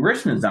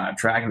 Richmond's not a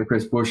track that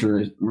Chris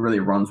Buescher really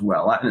runs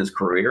well at in his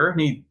career.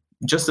 He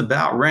just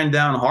about ran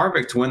down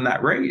Harvick to win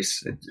that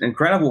race. It's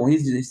incredible.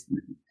 He's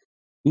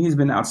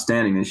been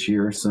outstanding this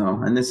year.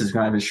 So, and this is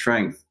kind of his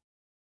strength.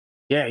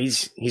 Yeah,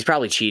 he's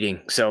probably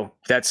cheating. So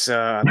that's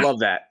love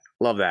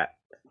that.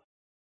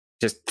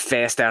 Just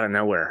fast out of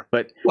nowhere.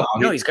 But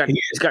he's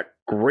got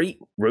great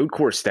road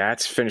course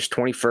stats. Finished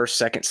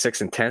 21st, 2nd,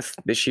 6th, and 10th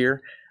this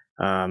year.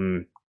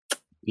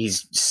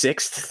 He's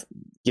 6th,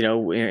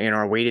 in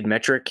our weighted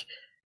metric.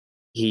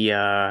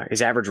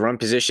 His average run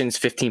position is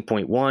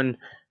 15.1,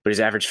 but his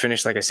average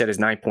finish, like I said, is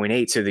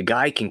 9.8. So the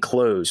guy can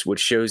close,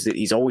 which shows that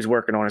he's always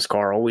working on his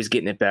car, always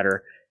getting it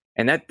better.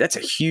 And that's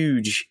a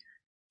huge,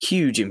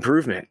 huge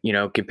improvement,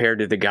 compared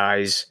to the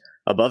guys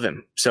above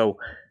him. So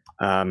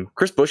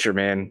Chris Buescher,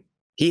 man,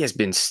 he has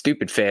been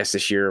stupid fast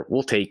this year.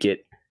 We'll take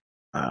it.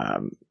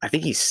 I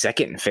think he's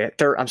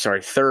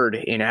third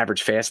in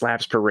average fast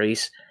laps per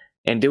race,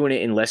 and doing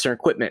it in lesser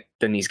equipment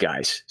than these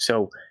guys.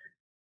 So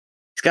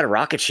he's got a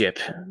rocket ship.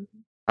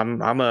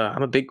 I'm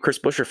a big Chris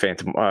Buescher fan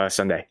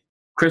Sunday.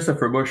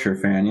 Christopher Buescher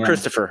fan, yeah.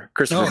 Christopher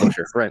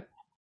Buescher, right?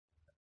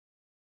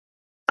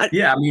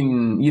 I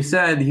mean, you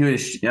said he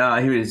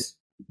was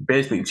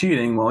basically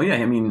cheating. Well, yeah,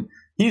 I mean,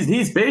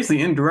 he's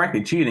basically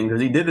indirectly cheating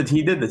because he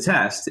did the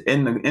test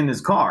in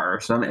his car.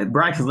 So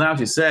Brad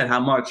Keselowski said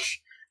how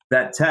much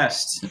that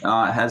test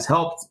has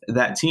helped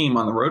that team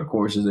on the road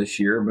courses this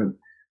year. But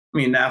I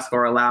mean,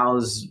 NASCAR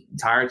allows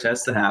tire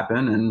tests to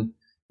happen, and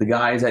the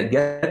guys that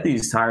get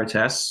these tire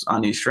tests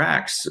on these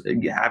tracks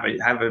have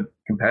a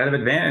competitive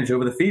advantage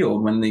over the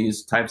field when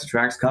these types of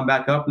tracks come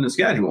back up in the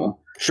schedule.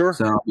 Sure.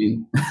 So I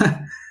mean,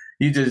 that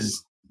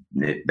is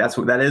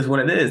what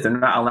it is. They're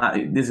not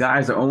allowed. These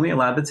guys are only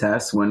allowed to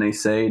test when they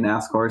say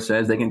NASCAR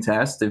says they can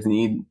test if they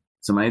need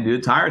somebody to do a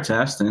tire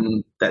test,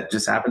 and that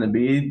just happened to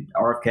be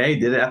RFK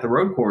did it at the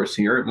road course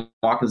here at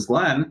Watkins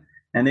Glen,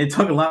 and they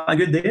took a lot of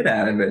good data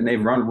out of it, and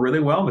they've run really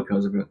well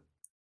because of it.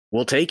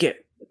 We'll take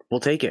it.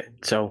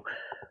 So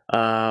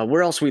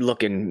where else are we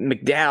looking?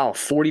 McDowell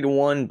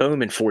 40-1,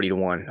 Bowman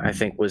 40-1, I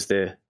think was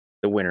the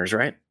winners,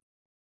 right?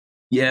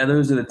 Yeah,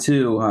 those are the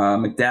two.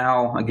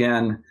 McDowell,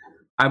 again,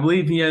 I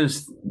believe he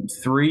has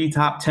 3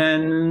 top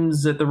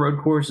 10s at the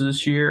road courses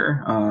this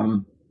year.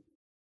 You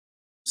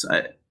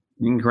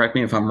can correct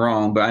me if I'm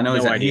wrong, but I know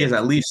he has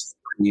at least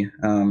 3.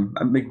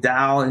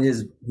 McDowell,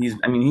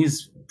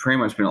 he's pretty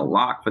much been a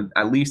lock for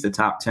at least the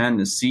top 10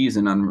 this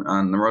season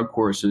on the road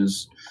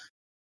courses.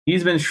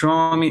 He's been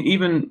strong. I mean,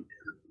 even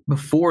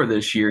before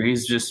this year,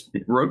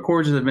 road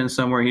courses have been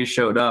somewhere he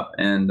showed up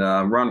and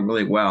run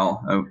really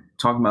well.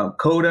 Talking about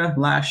Coda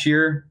last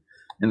year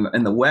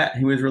in the wet,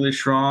 he was really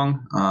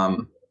strong.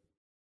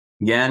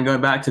 Again, going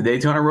back to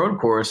Daytona Road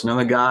Course,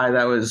 another guy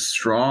that was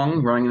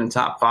strong, running in the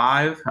top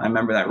 5. I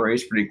remember that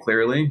race pretty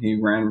clearly. He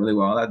ran really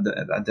well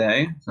that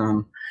day.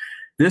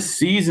 This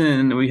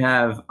season, we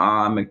have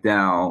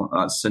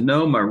McDowell,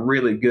 Sonoma,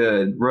 really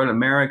good. Road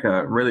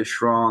America, really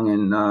strong.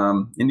 And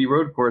Indy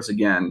Road Course,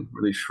 again,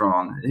 really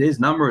strong. His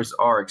numbers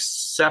are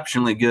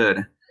exceptionally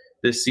good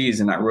this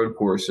season at road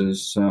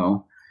courses.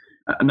 So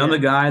another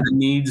guy that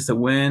needs to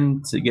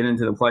win to get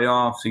into the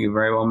playoffs. He could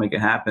very well make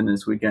it happen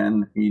this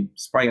weekend.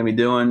 He's probably going to be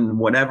doing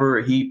whatever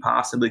he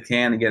possibly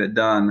can to get it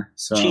done.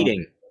 So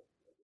cheating.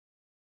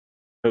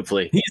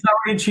 Hopefully. He's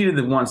already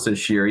cheated once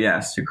this year.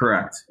 Yes, you're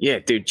correct. Yeah,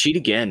 dude, cheat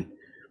again.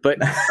 But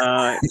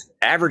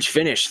average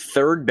finish,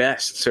 3rd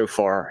best so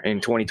far in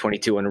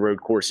 2022 on the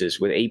road courses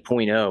with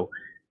 8.0,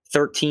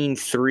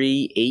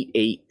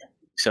 13.388.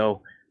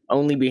 So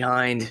only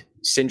behind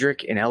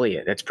Cindric and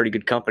Elliott. That's pretty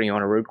good company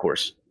on a road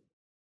course.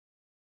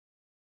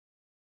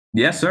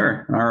 Yes,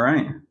 sir. All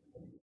right.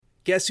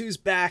 Guess who's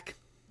back?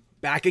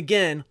 Back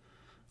again.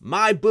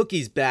 My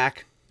bookie's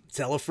back.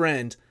 Tell a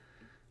friend.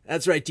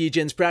 That's right,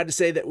 DJ's proud to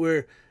say that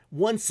we're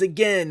once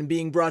again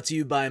being brought to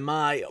you by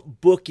My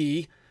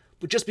Bookie.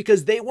 But just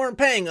because they weren't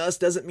paying us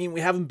doesn't mean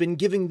we haven't been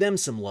giving them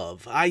some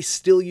love. I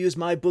still use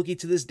My Bookie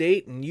to this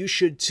date, and you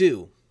should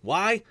too.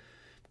 Why?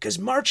 Because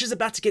March is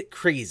about to get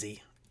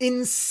crazy.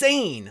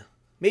 Insane.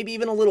 Maybe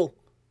even a little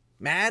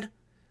mad.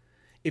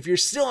 If you're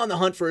still on the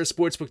hunt for a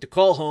sportsbook to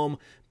call home,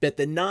 bet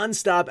the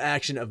non-stop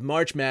action of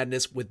March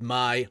Madness with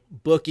My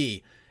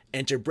Bookie.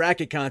 Enter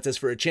bracket contests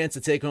for a chance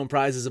to take home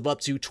prizes of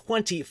up to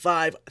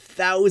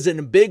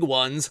 25,000 big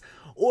ones,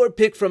 or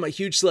pick from a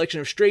huge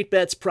selection of straight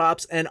bets,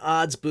 props, and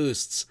odds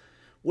boosts.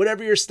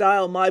 Whatever your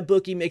style,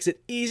 MyBookie makes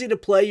it easy to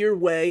play your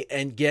way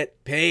and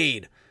get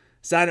paid.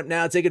 Sign up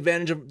now, take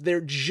advantage of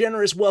their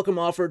generous welcome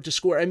offer to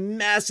score a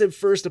massive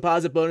first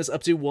deposit bonus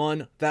up to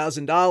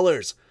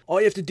 $1,000. All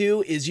you have to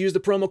do is use the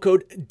promo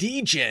code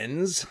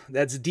DEGENS,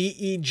 that's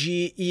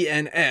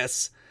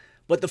DEGENS,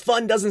 but the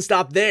fun doesn't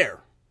stop there.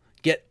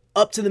 Get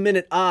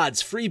up-to-the-minute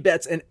odds, free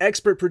bets, and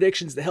expert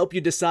predictions to help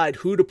you decide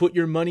who to put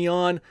your money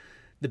on.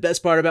 The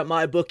best part about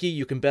MyBookie,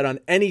 you can bet on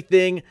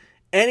anything,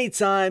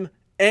 anytime,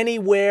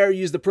 anywhere.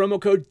 Use the promo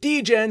code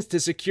DEGENS to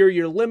secure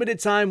your limited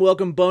time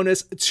welcome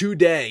bonus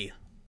today.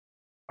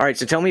 All right,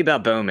 so tell me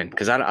about Bowman,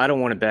 because I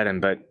don't want to bet him,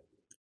 but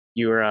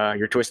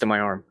you're twisting my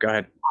arm. Go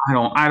ahead. I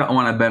don't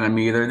want to bet him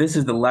either. This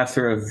is the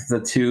lesser of the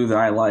two that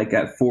I like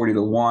at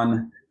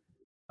 40-1.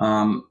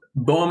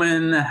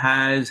 Bowman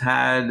has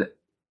had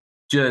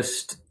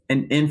just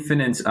an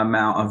infinite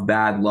amount of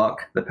bad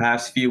luck the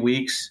past few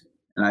weeks,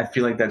 and I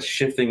feel like that's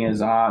shifting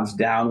his odds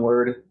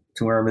downward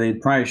to where they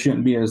probably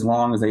shouldn't be as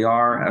long as they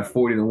are at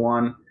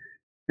 40-1.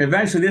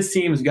 Eventually, this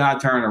team's got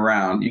to turn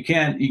around. You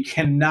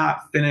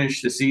cannot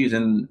finish the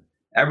season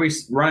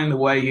running the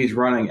way he's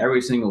running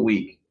every single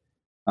week.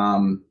 I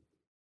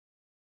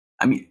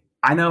mean,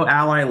 I know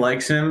Ally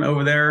likes him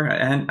over there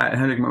at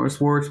Hendrick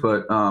Motorsports,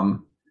 but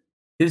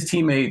his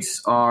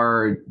teammates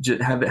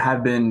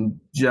have been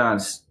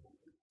just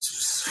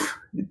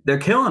they're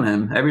killing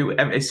him.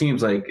 It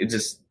seems like it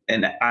just,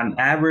 and on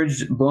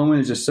average, Bowman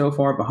is just so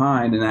far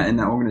behind in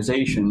that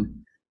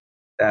organization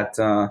that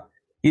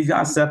he's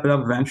got to step it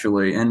up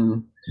eventually.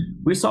 And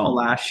we saw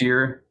last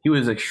year he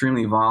was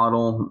extremely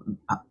volatile,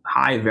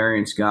 high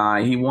variance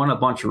guy. He won a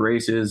bunch of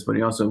races, but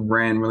he also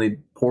ran really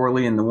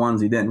poorly in the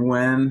ones he didn't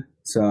win.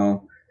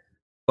 So,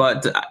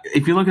 but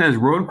if you look at his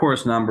road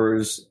course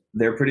numbers,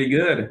 they're pretty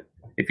good.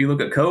 If you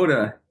look at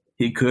Coda,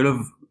 he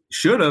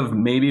should have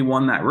maybe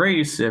won that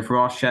race if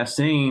Ross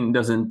Chastain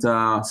doesn't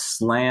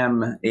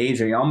slam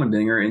AJ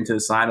Allmendinger into the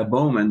side of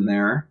Bowman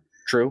there.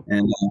 True.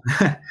 And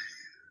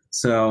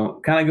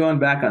so kind of going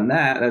back on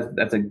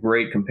that's a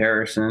great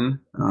comparison.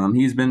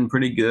 He's been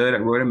pretty good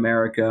at Road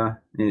America.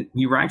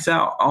 He ranks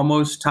out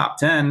almost top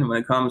 10 when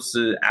it comes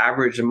to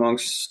average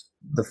amongst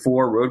the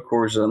 4 road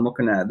courses I'm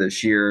looking at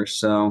this year.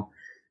 So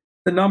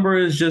The number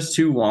is just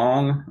too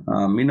long.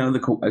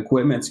 The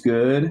equipment's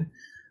good.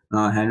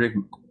 Hendrick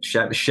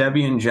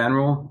Chevy in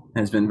general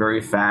has been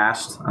very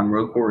fast on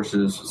road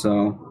courses,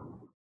 so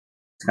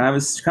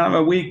it's kind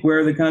of a week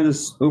where they're kind of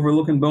just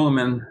overlooking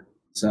Bowman.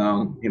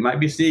 So he might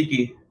be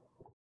sneaky.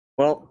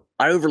 Well,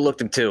 I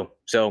overlooked him too,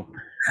 so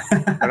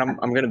but I'm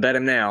going to bet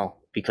him now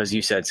because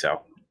you said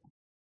so.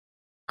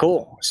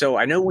 Cool. So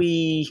I know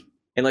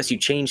unless you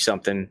change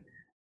something,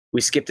 we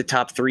skipped the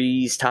top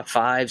 3s, top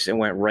 5s, and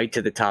went right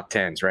to the top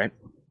 10s, right?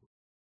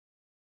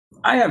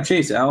 I have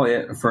Chase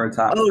Elliott for a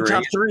top 3. Oh,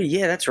 top 3.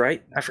 Yeah, that's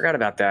right. I forgot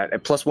about that.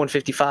 At plus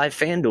 155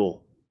 FanDuel.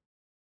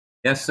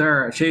 Yes,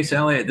 sir. Chase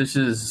Elliott.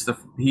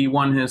 He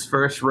won his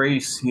first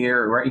race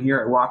right here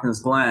at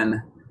Watkins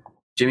Glen.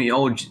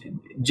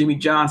 Jimmy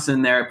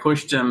Johnson there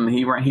pushed him.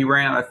 He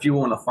ran out of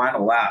fuel in the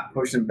final lap,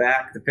 pushed him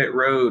back to pit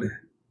road.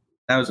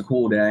 That was a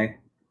cool day.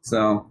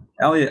 So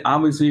Elliott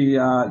obviously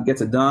gets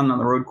it done on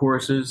the road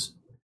courses.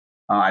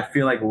 I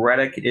feel like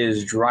Reddick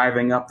is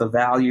driving up the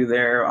value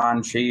there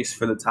on Chase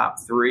for the top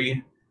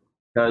 3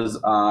 because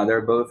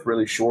they're both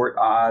really short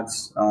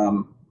odds.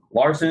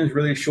 Larson is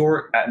really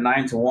short at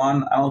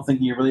 9-1. I don't think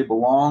he really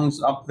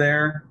belongs up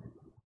there.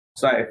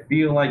 So I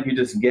feel like you're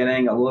just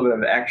getting a little bit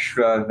of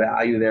extra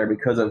value there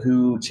because of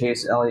who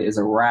Chase Elliott is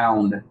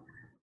around.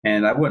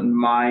 And I wouldn't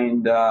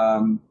mind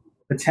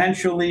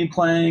potentially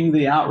playing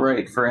the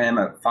outright for him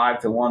at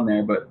 5-1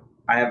 there, but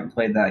I haven't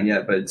played that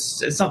yet, but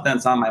it's something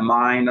that's on my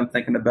mind. I'm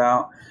thinking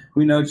about.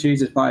 We know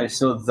Chase is probably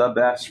still the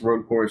best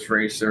road course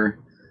racer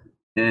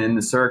in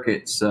the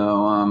circuit.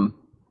 So,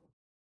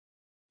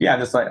 I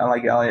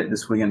like Elliott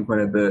this weekend quite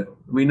a bit.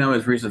 We know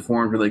his recent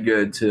form is really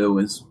good too.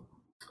 It was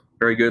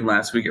very good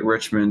last week at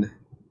Richmond,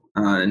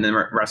 and then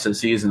the rest of the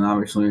season,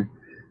 obviously.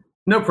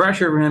 No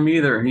pressure for him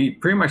either. He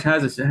pretty much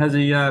has the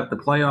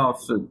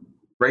playoffs,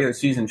 regular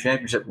season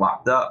championship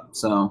locked up.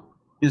 So.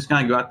 You just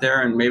kind of go out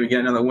there and maybe get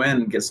another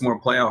win and get some more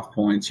playoff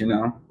points, Do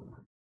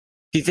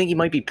you think he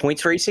might be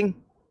points racing?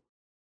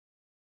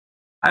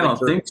 I don't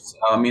think so.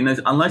 I mean,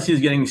 unless he's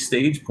getting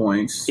stage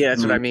points. Yeah,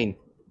 that's what I mean.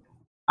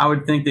 I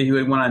would think that he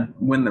would want to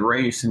win the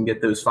race and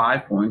get those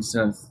 5 points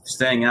instead of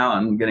staying out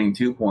and getting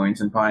 2 points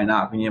and probably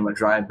not being able to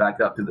drive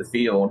back up to the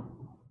field.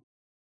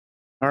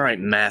 All right,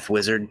 math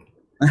wizard.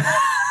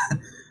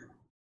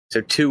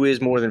 So 2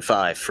 is more than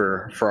 5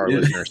 for our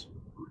listeners.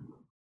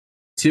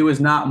 2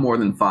 is not more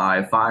than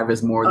 5. 5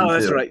 is more than 2. Oh,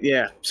 that's right.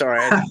 Yeah. Sorry.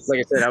 Like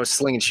I said, I was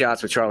slinging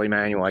shots with Charlie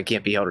Manuel. I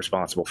can't be held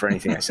responsible for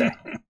anything I say.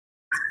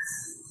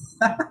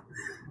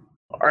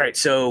 All right.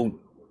 So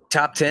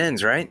top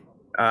 10s, right?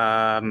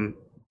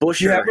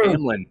 Buescher,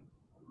 Hamlin.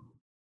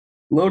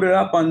 Load it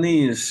up on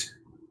these.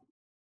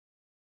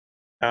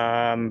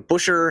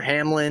 Buescher,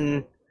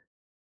 Hamlin.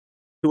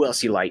 Who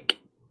else you like?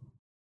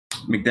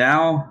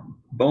 McDowell.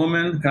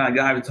 Bowman, kind of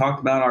guy we talked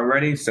about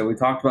already. So we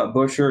talked about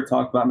Buescher,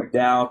 talked about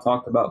McDowell,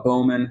 talked about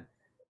Bowman.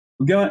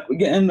 I got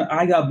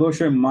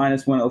Buescher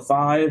minus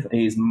 105.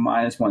 He's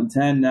minus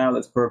 110 now.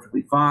 That's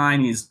perfectly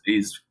fine. He's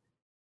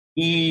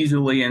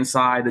easily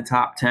inside the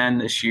top 10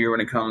 this year when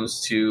it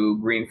comes to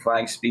green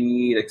flag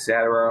speed,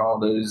 etc. All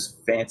those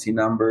fancy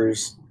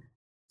numbers.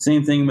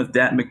 Same thing with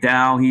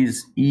McDowell.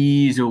 He's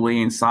easily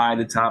inside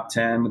the top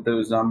 10 with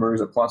those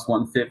numbers at plus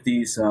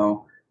 150.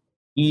 So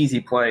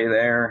easy play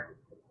there.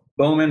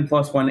 Bowman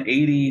plus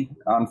 180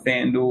 on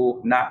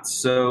FanDuel, not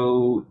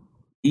so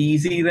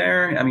easy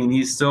there. I mean,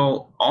 he's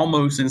still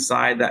almost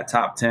inside that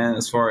top 10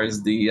 as far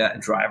as the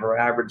driver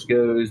average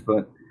goes,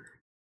 but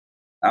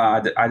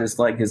I just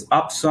like his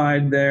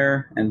upside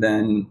there. And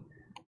then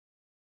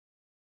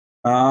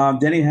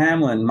Denny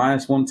Hamlin,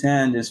 minus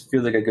 110, just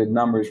feels like a good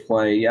numbers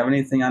play. You have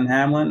anything on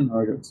Hamlin?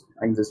 Or just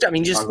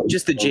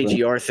the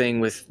JGR thing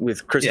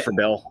with Christopher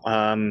Bell.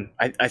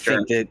 I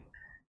think that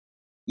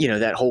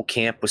that whole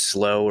camp was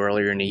slow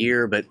earlier in the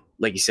year, but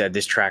like you said,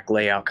 this track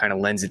layout kind of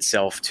lends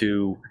itself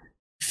to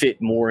fit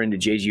more into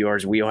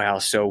JGR's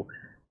wheelhouse. So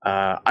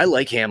I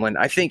like Hamlin.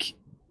 I think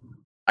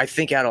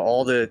out of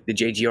all the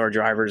JGR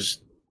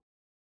drivers,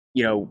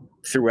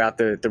 throughout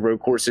the road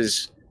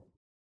courses,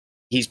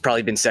 he's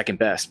probably been second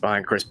best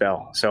behind Chris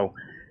Bell. So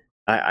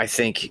I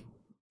think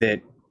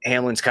that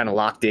Hamlin's kind of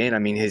locked in. I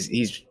mean,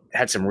 he's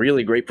had some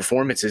really great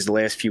performances the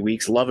last few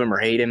weeks. Love him or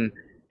hate him,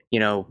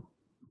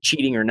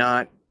 cheating or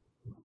not.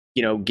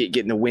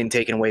 Getting the win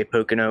taken away at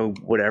Pocono,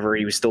 whatever.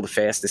 He was still the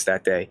fastest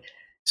that day.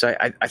 So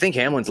I think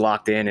Hamlin's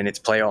locked in and it's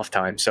playoff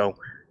time. So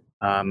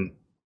time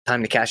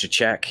to cash a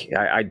check.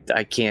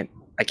 I can't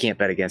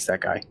bet against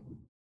that guy.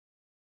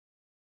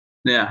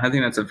 Yeah, I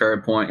think that's a fair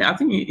point. I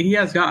think he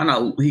got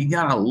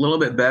a little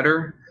bit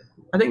better.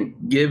 I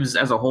think Gibbs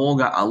as a whole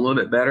got a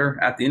little bit better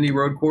at the Indy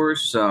Road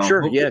Course. So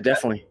sure, yeah,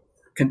 definitely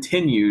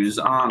continues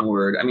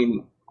onward. I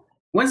mean,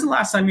 when's the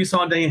last time you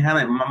saw Denny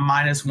Hamlin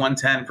minus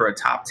 110 for a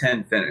top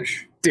 10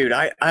 finish? Dude,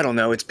 I don't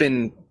know. It's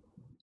been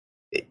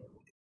 –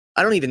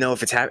 I don't even know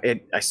if it's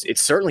happened.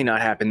 It's certainly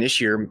not happened this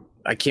year.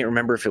 I can't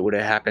remember if it would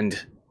have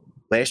happened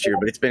last year,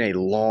 but it's been a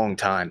long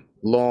time.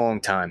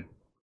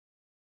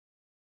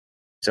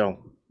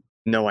 So,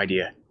 no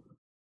idea.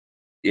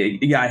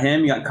 You got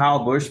him. You got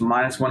Kyle Busch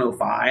minus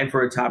 105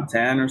 for a top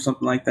 10 or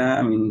something like that.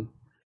 I mean,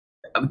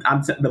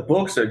 the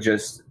books are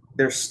just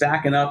they're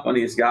stacking up on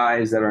these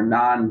guys that are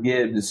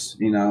non-Gibbs.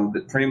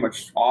 That pretty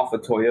much off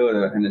of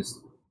Toyota, and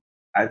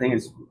I think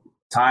it's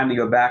time to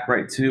go back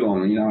right to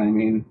them. You know what I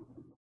mean?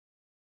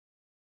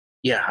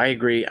 Yeah, I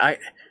agree.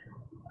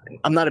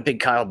 I'm not a big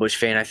Kyle Busch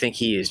fan. I think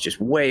he is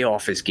just way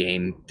off his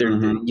game.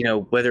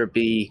 Whether it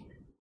be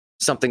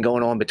something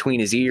going on between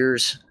his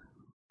ears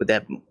with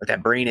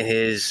that brain of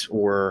his,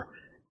 or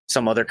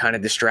some other kind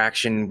of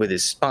distraction with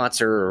his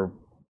sponsor, or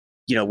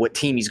what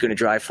team he's going to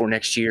drive for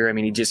next year. I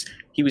mean,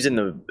 he was in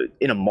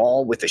a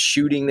mall with a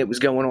shooting that was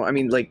going on. I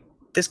mean, like,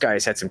 this guy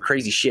has had some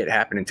crazy shit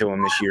happening to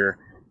him this year.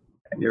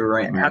 You're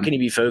right, man. How can he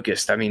be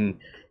focused? I mean,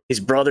 his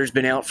brother's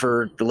been out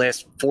for the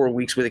last 4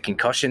 weeks with a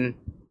concussion.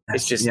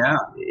 It's just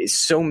it's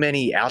so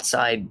many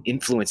outside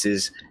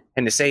influences,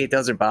 and to say it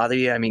doesn't bother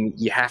you, I mean,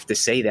 you have to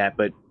say that,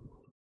 but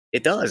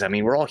it does. I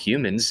mean, we're all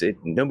humans.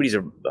 Nobody's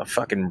a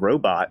fucking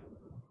robot.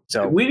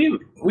 So we've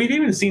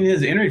even seen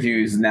his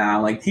interviews now.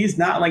 Like, he's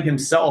not like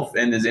himself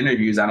in his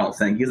interviews. I don't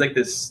think he's like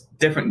this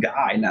different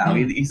guy now.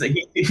 He's like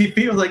he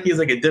feels like he's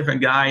like a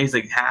different guy. He's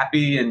like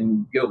happy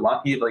and go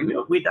lucky. Like,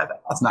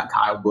 that's not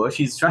Kyle Busch.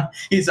 He's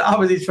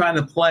obviously trying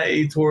to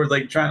play towards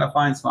like trying to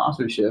find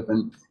sponsorship.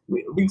 And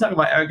we can talk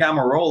about Eric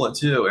Almirola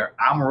too.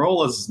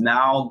 Almirola's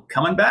now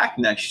coming back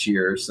next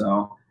year,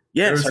 so.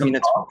 Yes, I mean,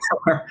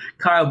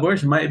 Kyle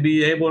Busch might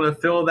be able to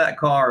fill that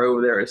car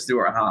over there at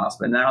Stewart-Haas,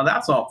 but now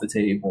that's off the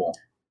table.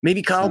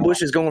 Maybe Kyle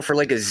Busch is going for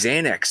like a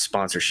Xanax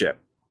sponsorship.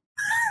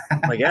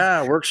 Like,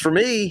 works for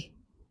me.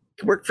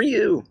 Could work for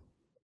you.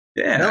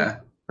 Yeah. No?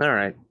 All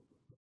right.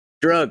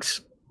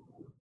 Drugs.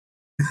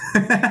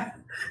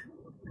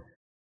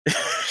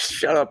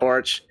 Shut up,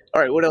 Arch.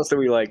 All right, what else do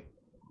we like?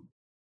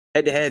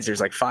 Head-to-heads, there's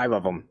like 5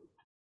 of them.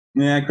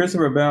 Yeah,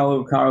 Christopher Bell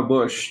over Kyle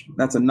Busch.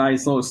 That's a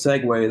nice little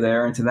segue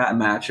there into that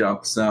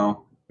matchup.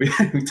 So we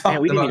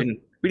didn't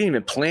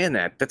even plan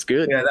that. That's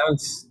good. Yeah, that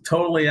was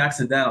totally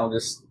accidental.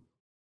 Just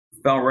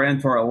fell right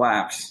into our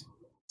laps.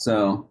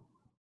 So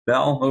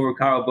Bell over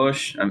Kyle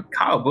Busch.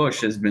 Kyle Busch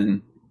has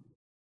been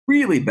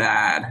really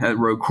bad at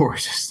road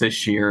courses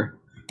this year.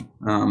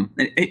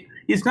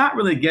 He's not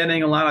really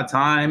getting a lot of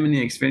time in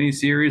the Xfinity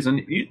Series,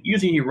 and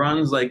usually he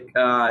runs like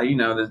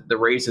the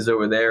races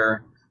over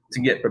there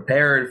to get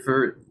prepared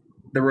for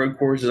the road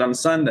courses on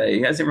Sunday.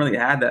 He hasn't really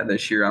had that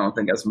this year, I don't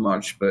think, as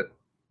much. But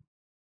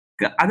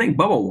I think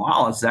Bubba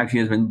Wallace actually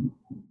has been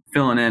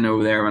filling in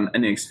over there on the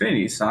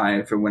Xfinity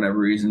side for whatever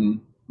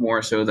reason,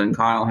 more so than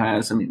Kyle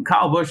has. I mean,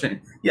 Kyle Busch,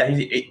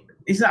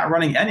 he's not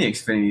running any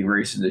Xfinity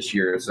races this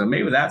year, so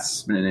maybe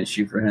that's been an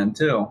issue for him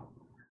too.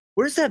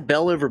 Where's that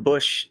Bell over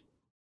Busch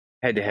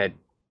head-to-head?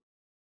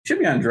 Should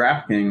be on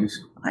DraftKings.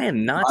 I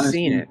am not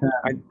seeing it.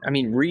 I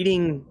mean,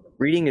 reading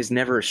is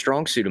never a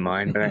strong suit of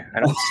mine, but I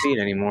don't see it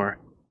anymore.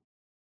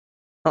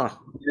 Huh.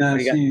 Yeah,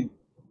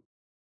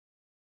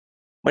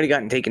 might have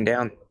gotten taken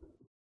down.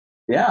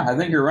 Yeah, I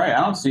think you're right. I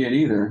don't see it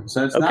either.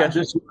 So it's not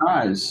just your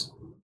eyes.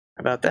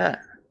 How about that?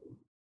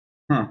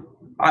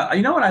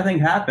 You know what I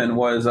think happened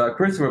was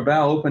Christopher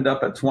Bell opened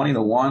up at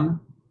 20-1,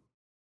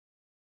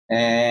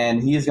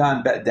 and he's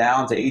gotten bet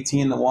down to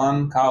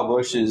 18-1. Kyle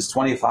Busch is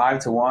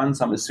 25-1,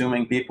 so I'm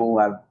assuming people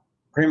have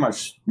pretty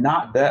much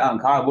not bet on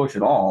Kyle Busch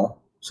at all.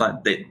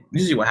 So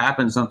usually what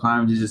happens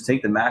sometimes, you just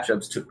take the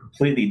matchups to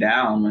completely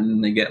down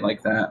when they get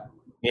like that.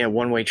 Yeah,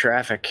 one-way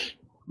traffic.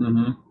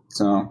 Mm-hmm.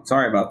 So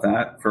sorry about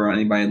that for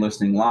anybody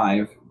listening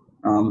live.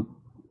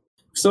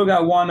 Still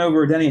got one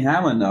over Denny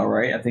Hamlin, though,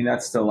 right? I think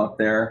that's still up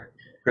there.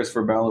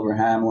 Christopher Bell over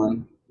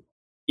Hamlin.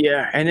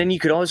 Yeah, and then you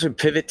could also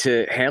pivot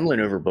to Hamlin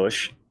over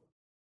Busch.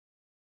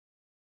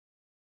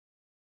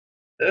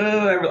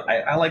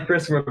 I like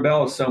Christopher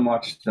Bell so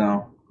much,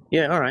 so.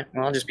 Yeah, all right.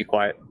 Well, I'll just be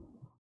quiet.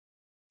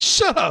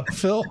 Shut up,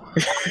 Phil.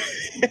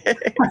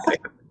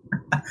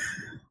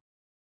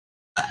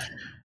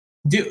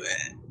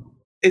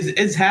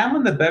 Is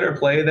Hamlin the better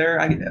play there?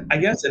 I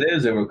guess it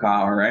is over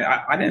Kyle,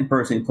 right? I didn't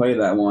personally play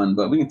that one,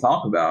 but we can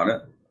talk about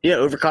it. Yeah,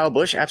 over Kyle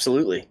Busch,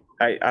 absolutely.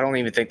 I don't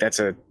even think that's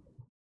a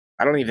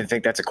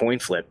coin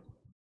flip.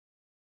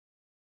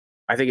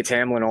 I think it's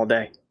Hamlin all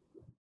day.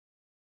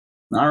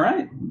 All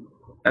right.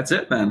 That's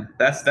it then.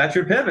 That's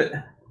your pivot.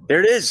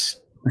 There it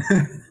is.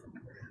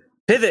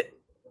 Pivot.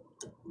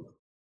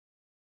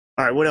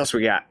 All right, what else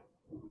we got?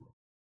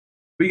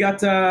 We got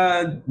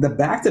the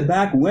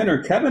back-to-back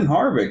winner, Kevin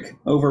Harvick,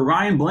 over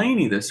Ryan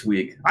Blaney this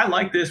week. I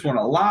like this one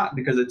a lot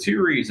because of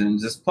 2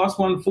 reasons. It's plus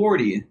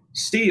 140,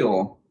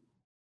 steal.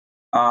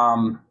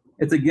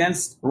 It's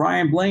against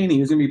Ryan Blaney,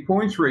 who's going to be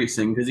points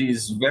racing because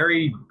he's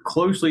very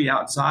closely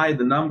outside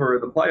the number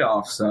of the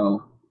playoffs.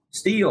 So,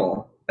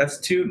 steal. That's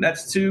two.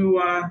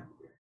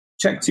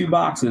 Check 2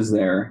 boxes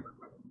there.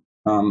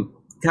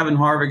 Kevin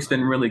Harvick's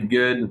been really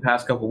good in the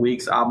past couple of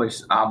weeks.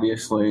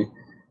 Obviously,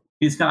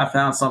 he's kind of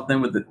found something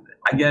with the.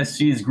 I guess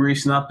he's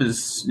greasing up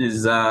his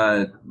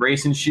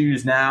racing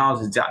shoes now.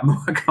 He's got more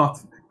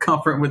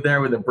comfort with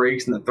the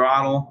brakes and the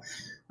throttle.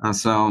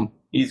 So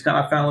he's kind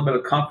of found a little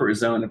bit of comfort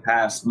zone in the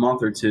past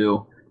month or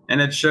two.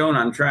 and it's shown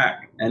on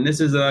track. And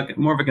this is a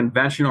more of a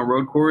conventional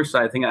road course.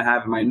 I think I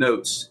have in my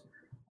notes.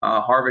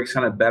 Harvick's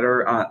kind of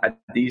better at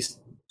these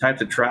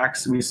types of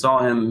tracks. We saw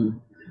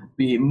him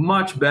be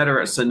much better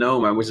at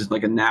Sonoma, which is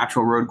like a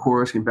natural road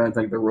course compared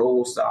to like the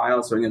roll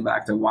style. So we get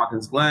back to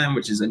Watkins Glen,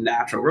 which is a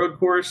natural road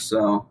course.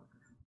 So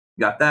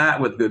got that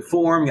with good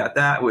form. Got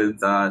that with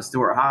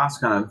Stuart Haas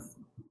kind of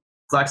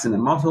flexing the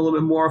muscle a little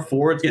bit more.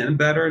 Ford's getting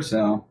better.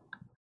 So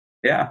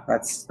yeah,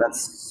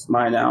 that's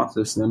my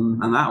analysis on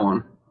that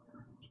one.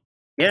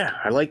 Yeah,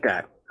 I like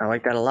that. I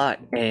like that a lot.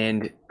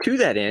 And to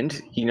that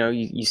end,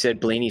 you said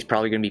Blaney's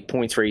probably going to be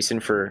points racing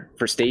for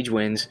stage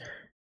wins.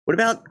 What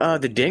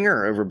about the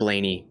Dinger over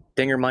Blaney?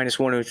 Dinger minus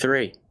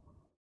 103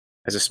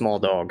 as a small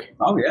dog.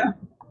 Oh, yeah.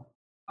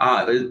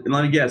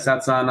 Let me guess.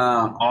 That's on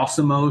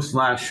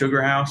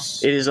Awesemo/Sugar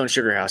House? It is on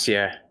Sugar House,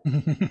 yeah.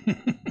 You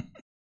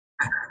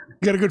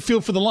got a good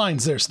feel for the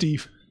lines there,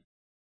 Steve.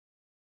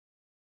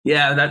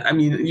 Yeah,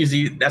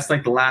 usually that's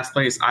like the last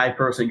place I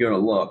personally go to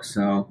look.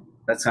 So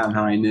that's kind of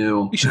how I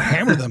knew. You should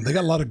hammer them. They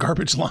got a lot of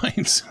garbage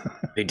lines.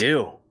 They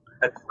do.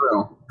 That's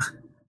true.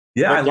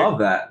 Yeah, I love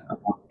that.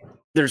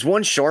 There's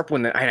one sharp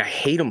one that I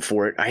hate them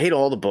for it. I hate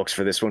all the books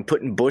for this one,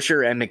 putting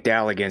Buescher and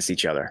McDowell against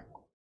each other.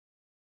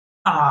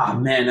 Ah,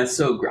 man, that's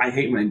so. I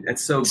hate when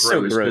it's so gross.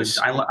 So gross.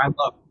 I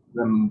love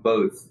them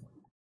both,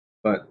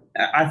 but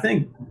I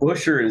think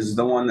Buescher is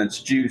the one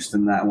that's juiced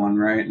in that one,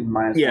 right?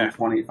 Minus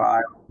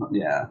 125.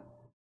 Yeah.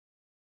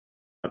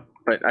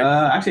 But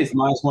actually, it's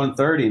minus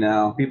 130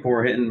 now. People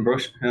were hitting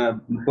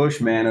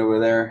Bushman over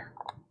there.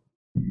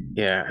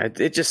 Yeah,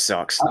 it just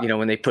sucks.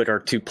 When they put our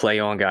two play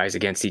on guys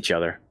against each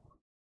other.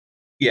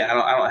 Yeah,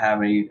 I don't have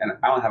any.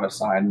 I don't have a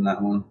side in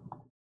that one.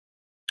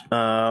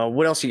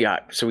 What else you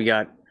got? So we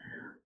got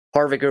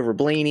Harvick over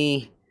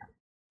Blaney,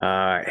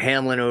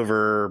 Hamlin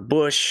over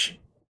Busch.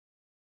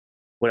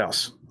 What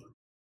else?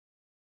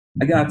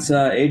 I got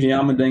AJ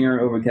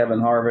Allmendinger over Kevin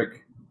Harvick.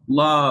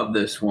 Love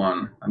this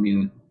one. I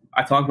mean,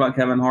 I talked about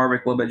Kevin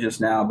Harvick a little bit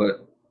just now,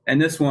 but in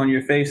this one,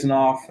 you're facing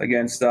off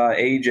against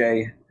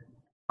AJ,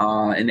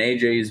 and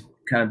AJ's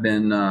kind of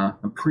been a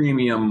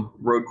premium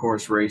road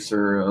course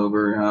racer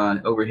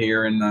over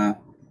here in the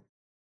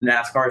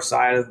NASCAR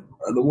side of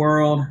the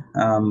world.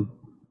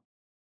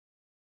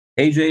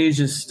 AJ's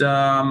just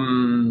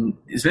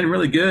it's been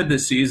really good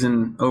this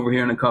season over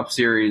here in the Cup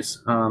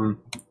Series.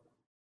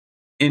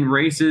 In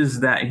races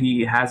that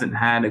he hasn't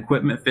had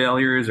equipment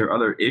failures or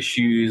other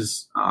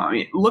issues.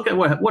 Look at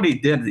what he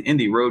did at the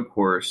Indy road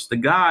course. The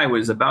guy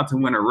was about to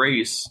win a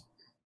race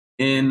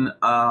in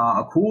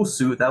a cool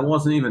suit that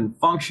wasn't even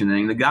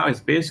functioning. The guy was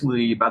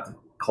basically about to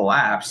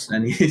collapse,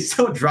 and he's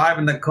still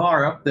driving the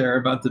car up there,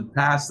 about to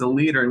pass the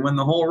leader and win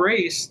the whole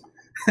race.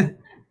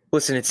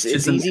 Listen, it's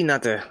easy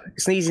not to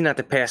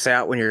pass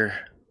out when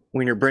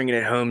you're bringing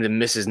it home to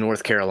Mrs.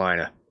 North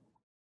Carolina.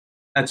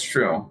 That's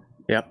true.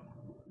 Yep.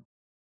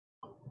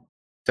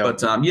 So,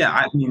 but I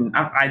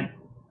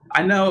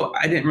know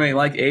I didn't really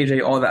like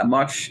AJ all that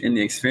much in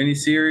the Xfinity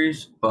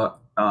series, but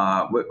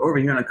we're over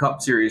here in the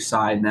Cup Series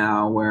side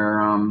now,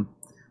 where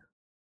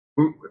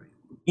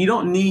you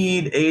don't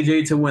need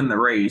AJ to win the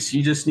race.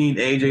 You just need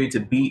AJ to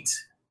beat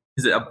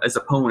his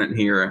opponent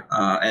here,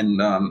 and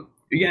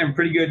again, a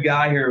pretty good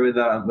guy here with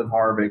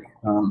Harvick.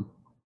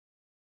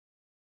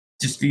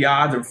 Just the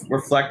odds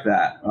reflect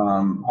that.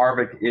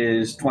 Harvick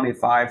is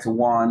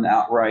 25-1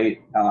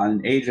 outright,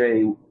 and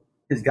AJ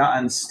has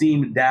gotten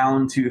steamed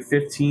down to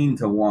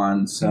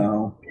 15-1.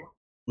 So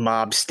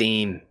mob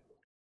steam.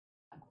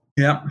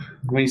 Yep.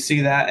 When you see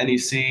that and you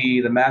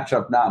see the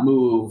matchup not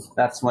move,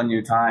 that's when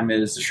your time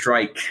is to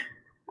strike.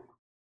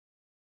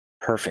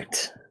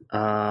 Perfect.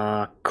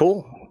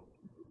 Cool.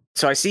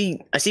 So I see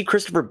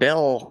Christopher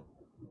Bell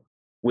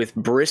with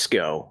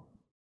Briscoe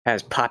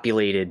has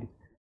populated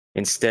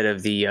instead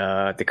of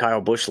the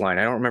Kyle Busch line.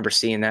 I don't remember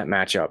seeing that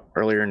matchup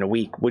earlier in the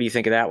week. What do you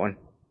think of that one?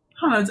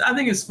 I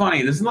think it's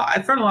funny.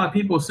 I've heard a lot of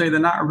people say they're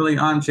not really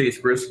on Chase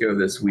Briscoe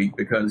this week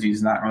because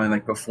he's not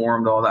really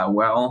performed all that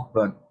well.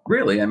 But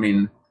really, I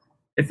mean,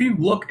 if you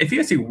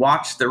actually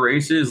watch the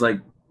races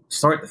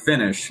start to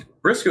finish,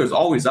 Briscoe's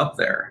always up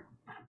there.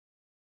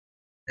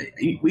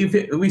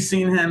 We've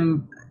seen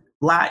him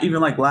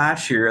even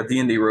last year at the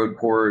Indy Road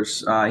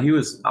Course. He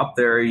was up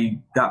there. He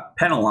got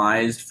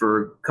penalized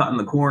for cutting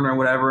the corner or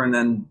whatever, and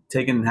then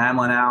taking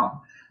Hamlin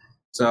out.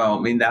 So I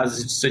mean, that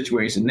was a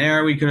situation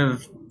there. We could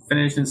have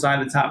finished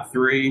inside the top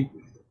three.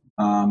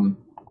 I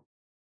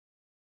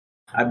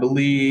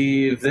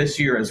believe this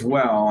year as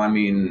well. I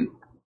mean,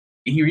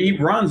 he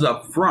runs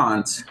up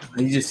front.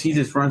 He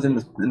just runs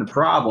into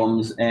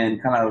problems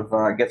and kind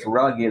of gets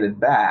relegated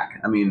back.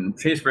 I mean,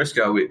 Chase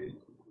Briscoe.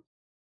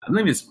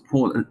 Let me just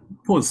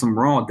pull some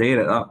raw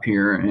data up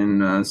here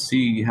and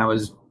see how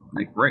his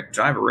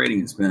driver rating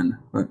has been.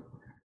 But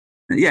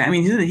yeah, I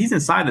mean, he's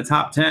inside the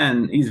top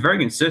 10. He's very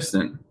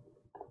consistent.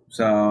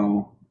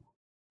 So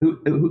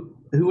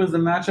who was the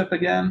matchup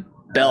again?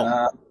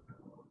 Bell.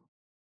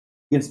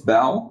 Against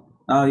Bell?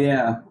 Oh,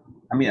 yeah.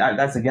 I mean,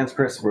 that's against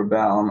Christopher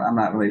Bell. I'm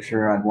not really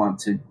sure I'd want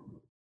to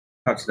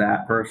touch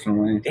that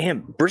personally.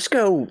 Damn,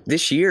 Briscoe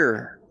this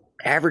year,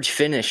 Average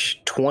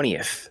finish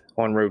 20th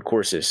on road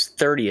courses,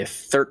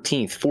 30th,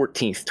 13th,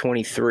 14th,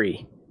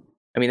 23.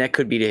 I mean, that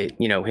could be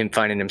him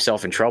finding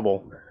himself in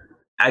trouble.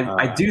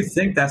 I do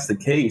think that's the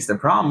case. The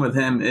problem with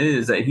him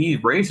is that he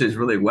races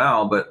really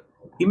well, but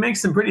he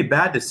makes some pretty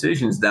bad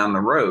decisions down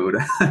the road.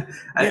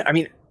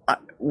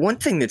 One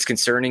thing that's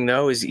concerning,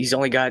 though, is he's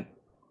only got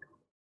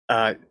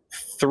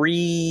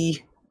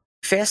 3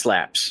 fast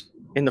laps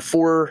in the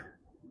 4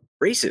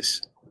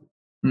 races.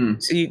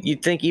 So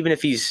you'd think even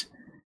if he's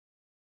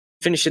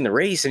finishing the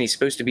race and he's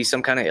supposed to be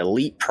some kind of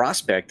elite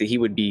prospect, that he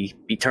would be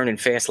turning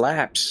fast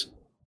laps.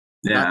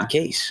 Yeah. Not the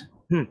case.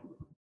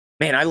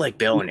 Man, I like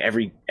Bill in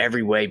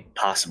every way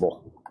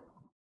possible.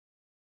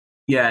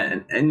 Yeah,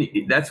 and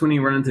that's when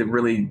you run into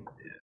really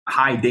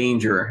high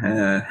danger.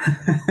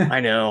 I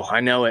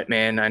know it,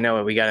 man. I know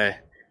it. We got to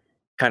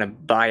kind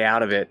of buy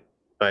out of it.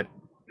 But,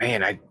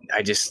 man,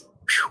 I just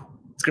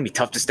it's going to be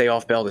tough to stay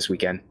off Bell this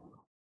weekend.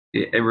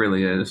 It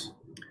really is.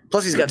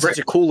 Plus, he's got such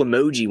a cool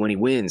emoji when he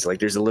wins. Like,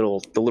 there's the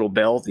little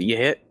bell that you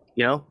hit.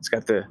 It's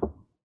got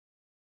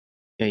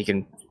you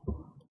can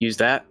use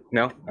that.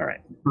 No, all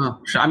right.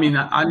 Well, I mean,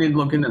 I need to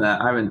look into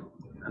that. I'm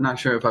not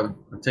sure if I've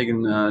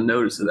taken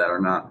notice of that or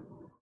not.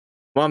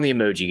 Well, I'm the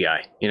emoji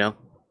guy.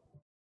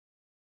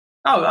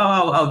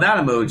 Oh, that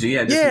emoji.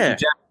 Yeah.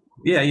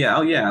 Yeah. Yeah.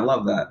 Oh, yeah. I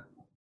love that.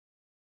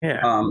 Yeah.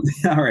 All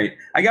right.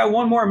 I got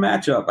one more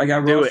matchup. I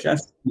got Ross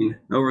Chastain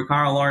over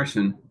Kyle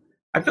Larson.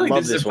 I feel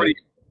like this is a pretty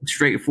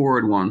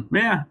straightforward one.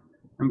 Yeah.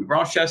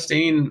 Ross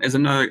Chastain is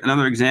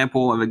another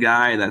example of a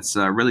guy that's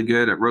really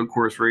good at road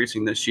course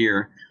racing this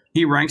year.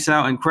 He ranks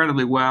out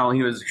incredibly well.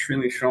 He was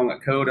extremely strong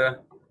at COTA,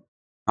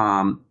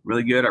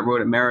 really good at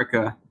Road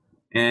America.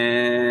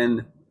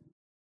 And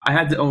I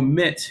had to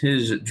omit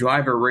his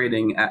driver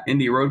rating at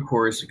Indy Road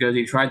Course because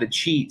he tried to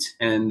cheat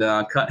and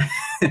cut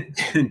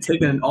and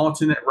take an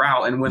alternate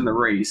route and win the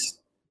race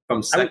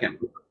from second.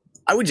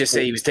 I would just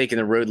say he was taking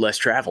the road less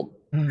traveled.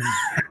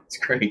 That's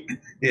great.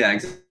 Yeah,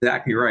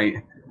 exactly right.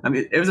 I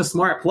mean, it was a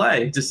smart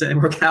play. It just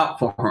didn't work out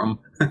for him.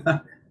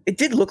 It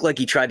did look like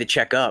he tried to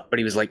check up, but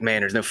he was like,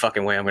 man, there's no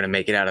fucking way I'm going to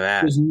make it out of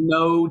that. There's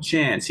no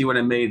chance he would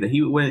have made that.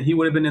 He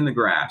would have been in the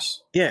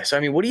grass. Yeah, so, I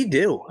mean, what do you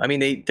do? I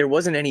mean, there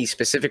wasn't any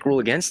specific rule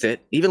against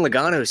it. Even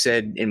Logano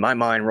said, in my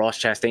mind, Ross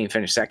Chastain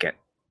finished second.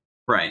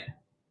 Right.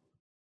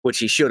 Which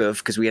he should have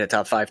because we had a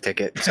top 5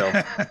 ticket. So,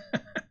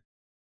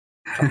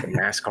 fucking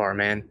NASCAR,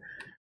 man.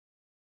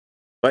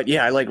 But,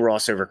 yeah, I like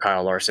Ross over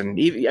Kyle Larson.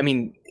 I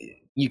mean,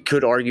 you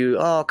could argue,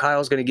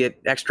 Kyle's going to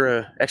get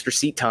extra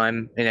seat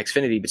time in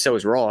Xfinity, but so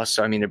is Ross.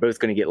 So, I mean, they're both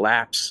going to get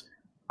laps.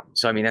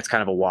 So, I mean, that's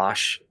kind of a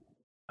wash.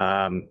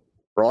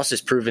 Ross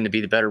has proven to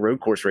be the better road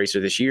course racer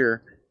this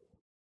year.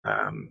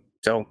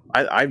 So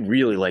I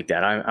really like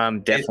that.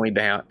 I'm definitely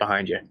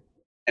behind you.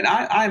 And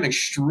I'm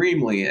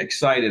extremely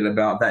excited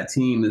about that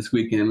team this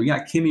weekend. We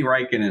got Kimi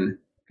Räikkönen.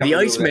 The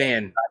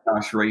Iceman.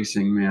 Gosh,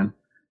 racing, man.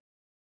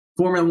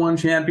 Formula One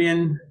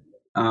champion.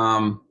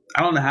 I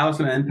don't know how it's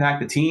going to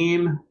impact the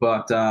team,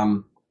 but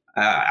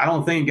I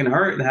don't think it can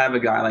hurt to have a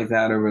guy like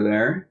that over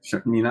there,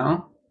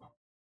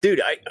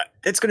 Dude,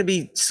 that's going to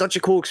be such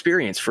a cool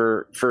experience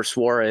for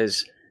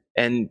Suarez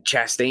and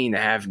Chastain to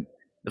have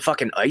the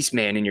fucking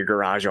Iceman in your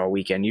garage all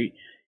weekend.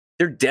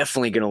 They're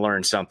definitely going to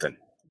learn something,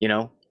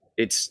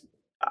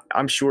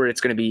 I'm sure it's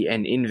going to be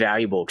an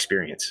invaluable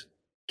experience.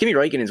 Kimi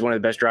Räikkönen is one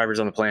of the best drivers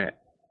on the planet.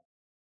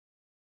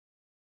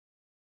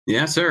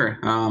 Yeah, sir.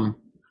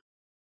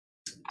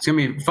 It's going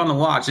to be fun to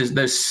watch.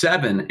 There's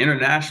 7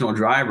 international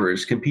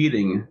drivers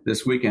competing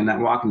this weekend at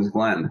Watkins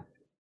Glen.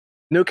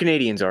 No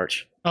Canadians,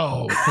 Arch.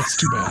 Oh, that's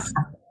too bad.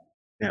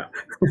 Yeah.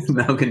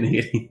 No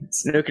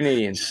Canadians. No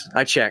Canadians.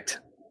 I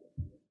checked.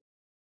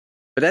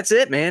 But that's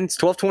it, man. It's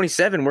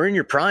 12:27. We're in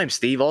your prime,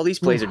 Steve. All these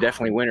plays are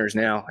definitely winners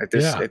now at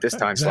this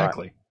time slot.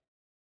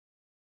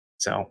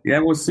 So yeah,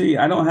 we'll see.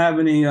 I don't have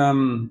any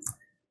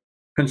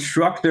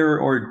constructor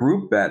or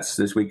group bets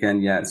this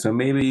weekend yet, so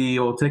maybe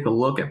we'll take a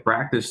look at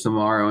practice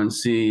tomorrow and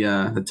see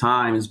the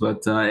times.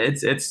 But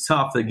it's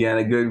tough to get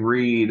a good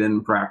read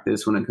in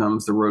practice when it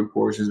comes to road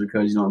courses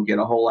because you don't get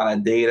a whole lot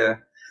of data.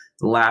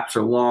 The laps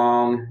are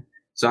long,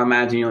 so I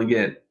imagine you'll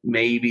get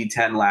maybe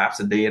 10 laps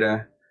of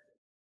data.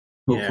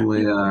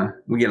 Hopefully,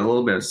 we get a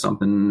little bit of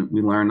something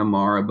we learn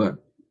tomorrow, but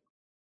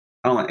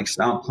I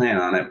don't plan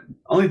on it.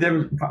 Only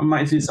there I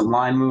might see some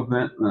line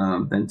movement,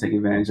 then take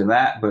advantage of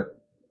that,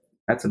 but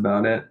that's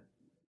about it.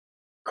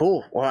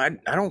 Cool. Well,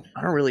 I don't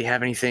really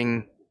have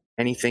anything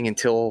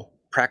until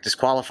practice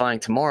qualifying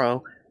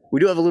tomorrow.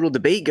 We do have a little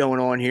debate going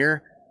on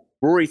here.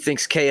 Rory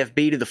thinks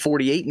KFB to the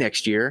 48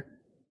 next year.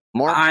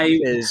 Mark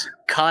says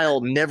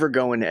Kyle never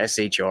going to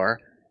SHR.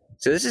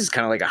 So this is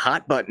kind of like a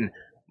hot button.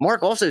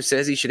 Mark also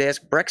says he should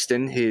ask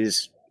Brexton,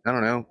 his,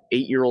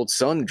 8-year-old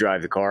son, to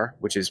drive the car,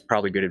 which is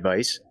probably good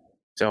advice.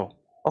 So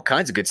all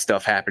kinds of good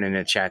stuff happening in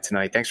the chat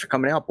tonight. Thanks for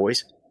coming out,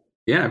 boys.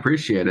 Yeah, I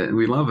appreciate it.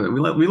 We love it.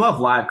 We love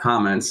live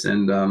comments.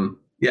 And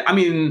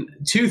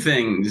 2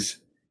 things.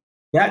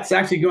 That's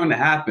actually going to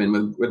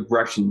happen with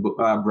Braxton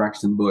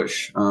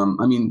Bush.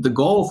 I mean, the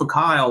goal for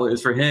Kyle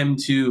is for him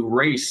to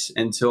race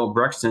until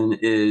Braxton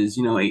is,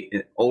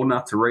 old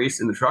enough to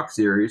race in the truck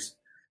series.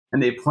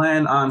 And they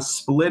plan on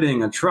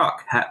splitting a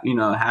truck, half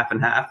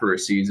and half for a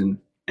season.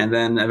 And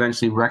then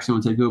eventually Braxton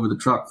will take over the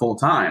truck full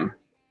time.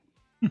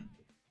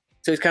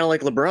 So he's kind of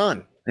like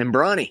LeBron and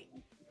Bronny.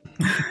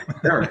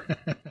 Sure.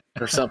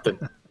 Or something.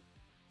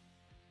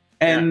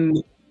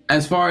 And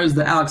as far as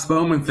the Alex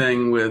Bowman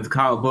thing with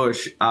Kyle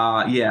Busch,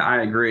 yeah,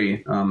 I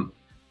agree.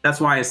 That's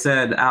why I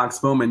said Alex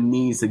Bowman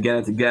needs to get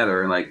it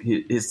together. Like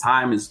his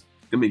time is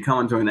going to be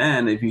coming to an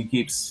end if he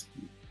keeps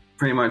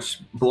pretty much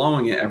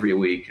blowing it every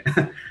week.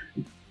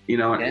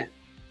 Yeah.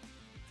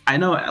 I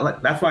know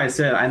that's why I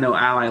said I know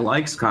Ally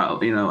likes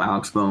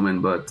Alex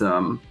Bowman, but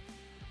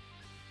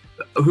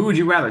who would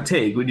you rather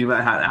take? Would you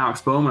rather have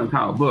Alex Bowman or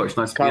Kyle Busch?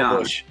 Let's be honest.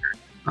 Busch.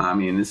 I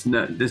mean,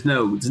 there's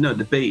no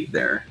debate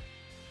there,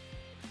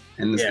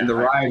 and the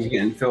rides are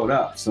getting filled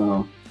up.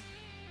 So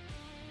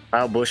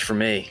Kyle Busch for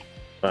me,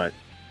 but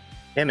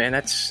yeah, man,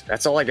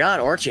 that's all I got.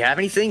 Art, you have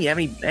anything? You have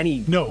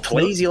any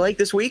plays you like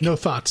this week? No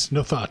thoughts.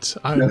 I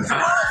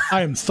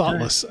am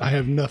thoughtless. I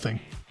have nothing.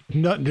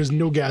 There's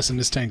no gas in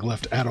this tank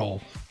left at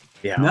all.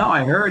 Yeah. No,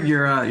 I heard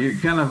you're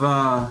kind of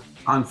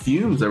on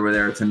fumes over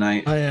there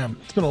tonight. I am.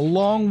 It's been a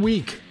long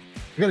week.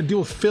 I got to deal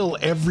with Phil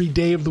every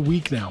day of the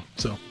week now.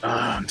 So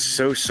I'm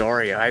so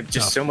sorry. I have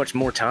just so much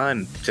more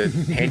time to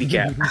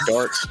handicap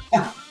darts.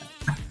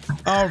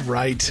 All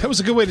right. That was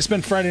a good way to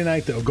spend Friday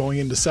night, though, going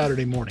into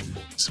Saturday morning.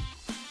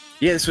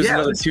 Yeah, this was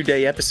another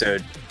 2-day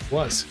episode.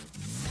 Was.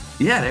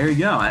 Yeah, there you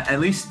go. At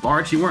least,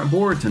 Arch, you weren't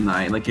bored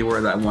tonight like you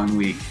were that one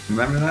week.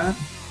 Remember that?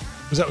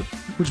 Was that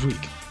which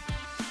week?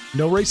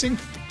 No racing?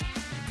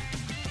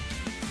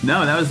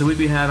 No, that was the week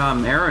we had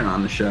Aaron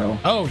on the show.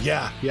 Oh,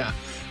 yeah.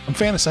 I'm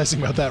fantasizing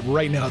about that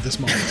right now at this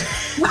moment.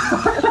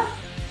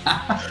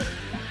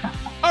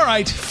 All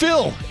right,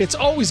 Phil, it's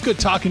always good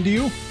talking to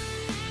you.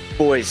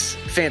 Boys,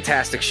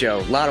 fantastic show.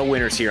 A lot of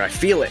winners here. I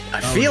feel it.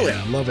 I feel it.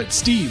 I love it.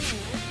 Steve,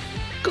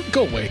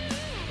 go away.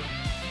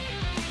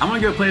 I'm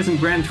going to go play some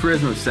Gran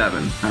Turismo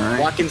 7, all right?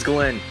 Watkins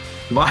Glen.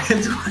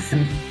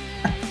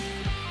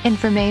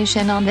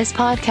 Information on this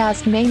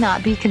podcast may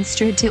not be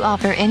construed to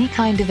offer any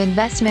kind of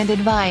investment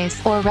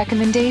advice or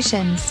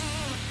recommendations.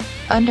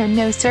 Under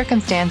no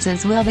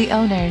circumstances will the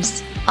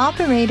owners,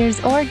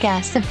 operators, or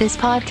guests of this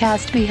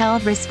podcast be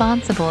held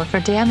responsible for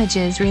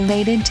damages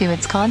related to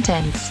its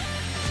contents.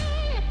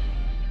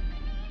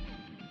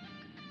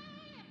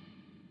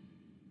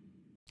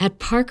 At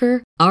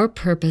Parker, our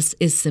purpose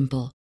is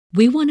simple.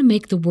 We want to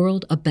make the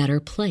world a better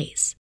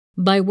place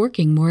by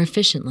working more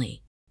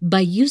efficiently,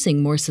 by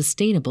using more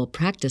sustainable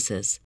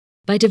practices,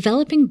 by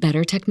developing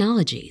better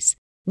technologies.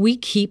 We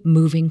keep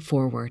moving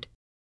forward.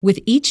 With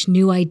each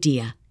new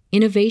idea,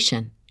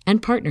 innovation,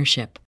 and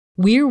partnership,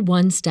 we're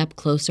one step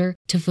closer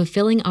to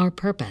fulfilling our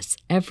purpose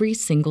every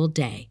single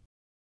day.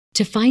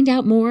 To find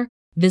out more,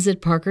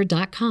 visit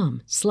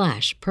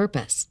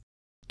parker.com/purpose.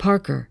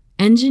 Parker,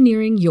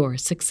 engineering your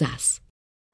success.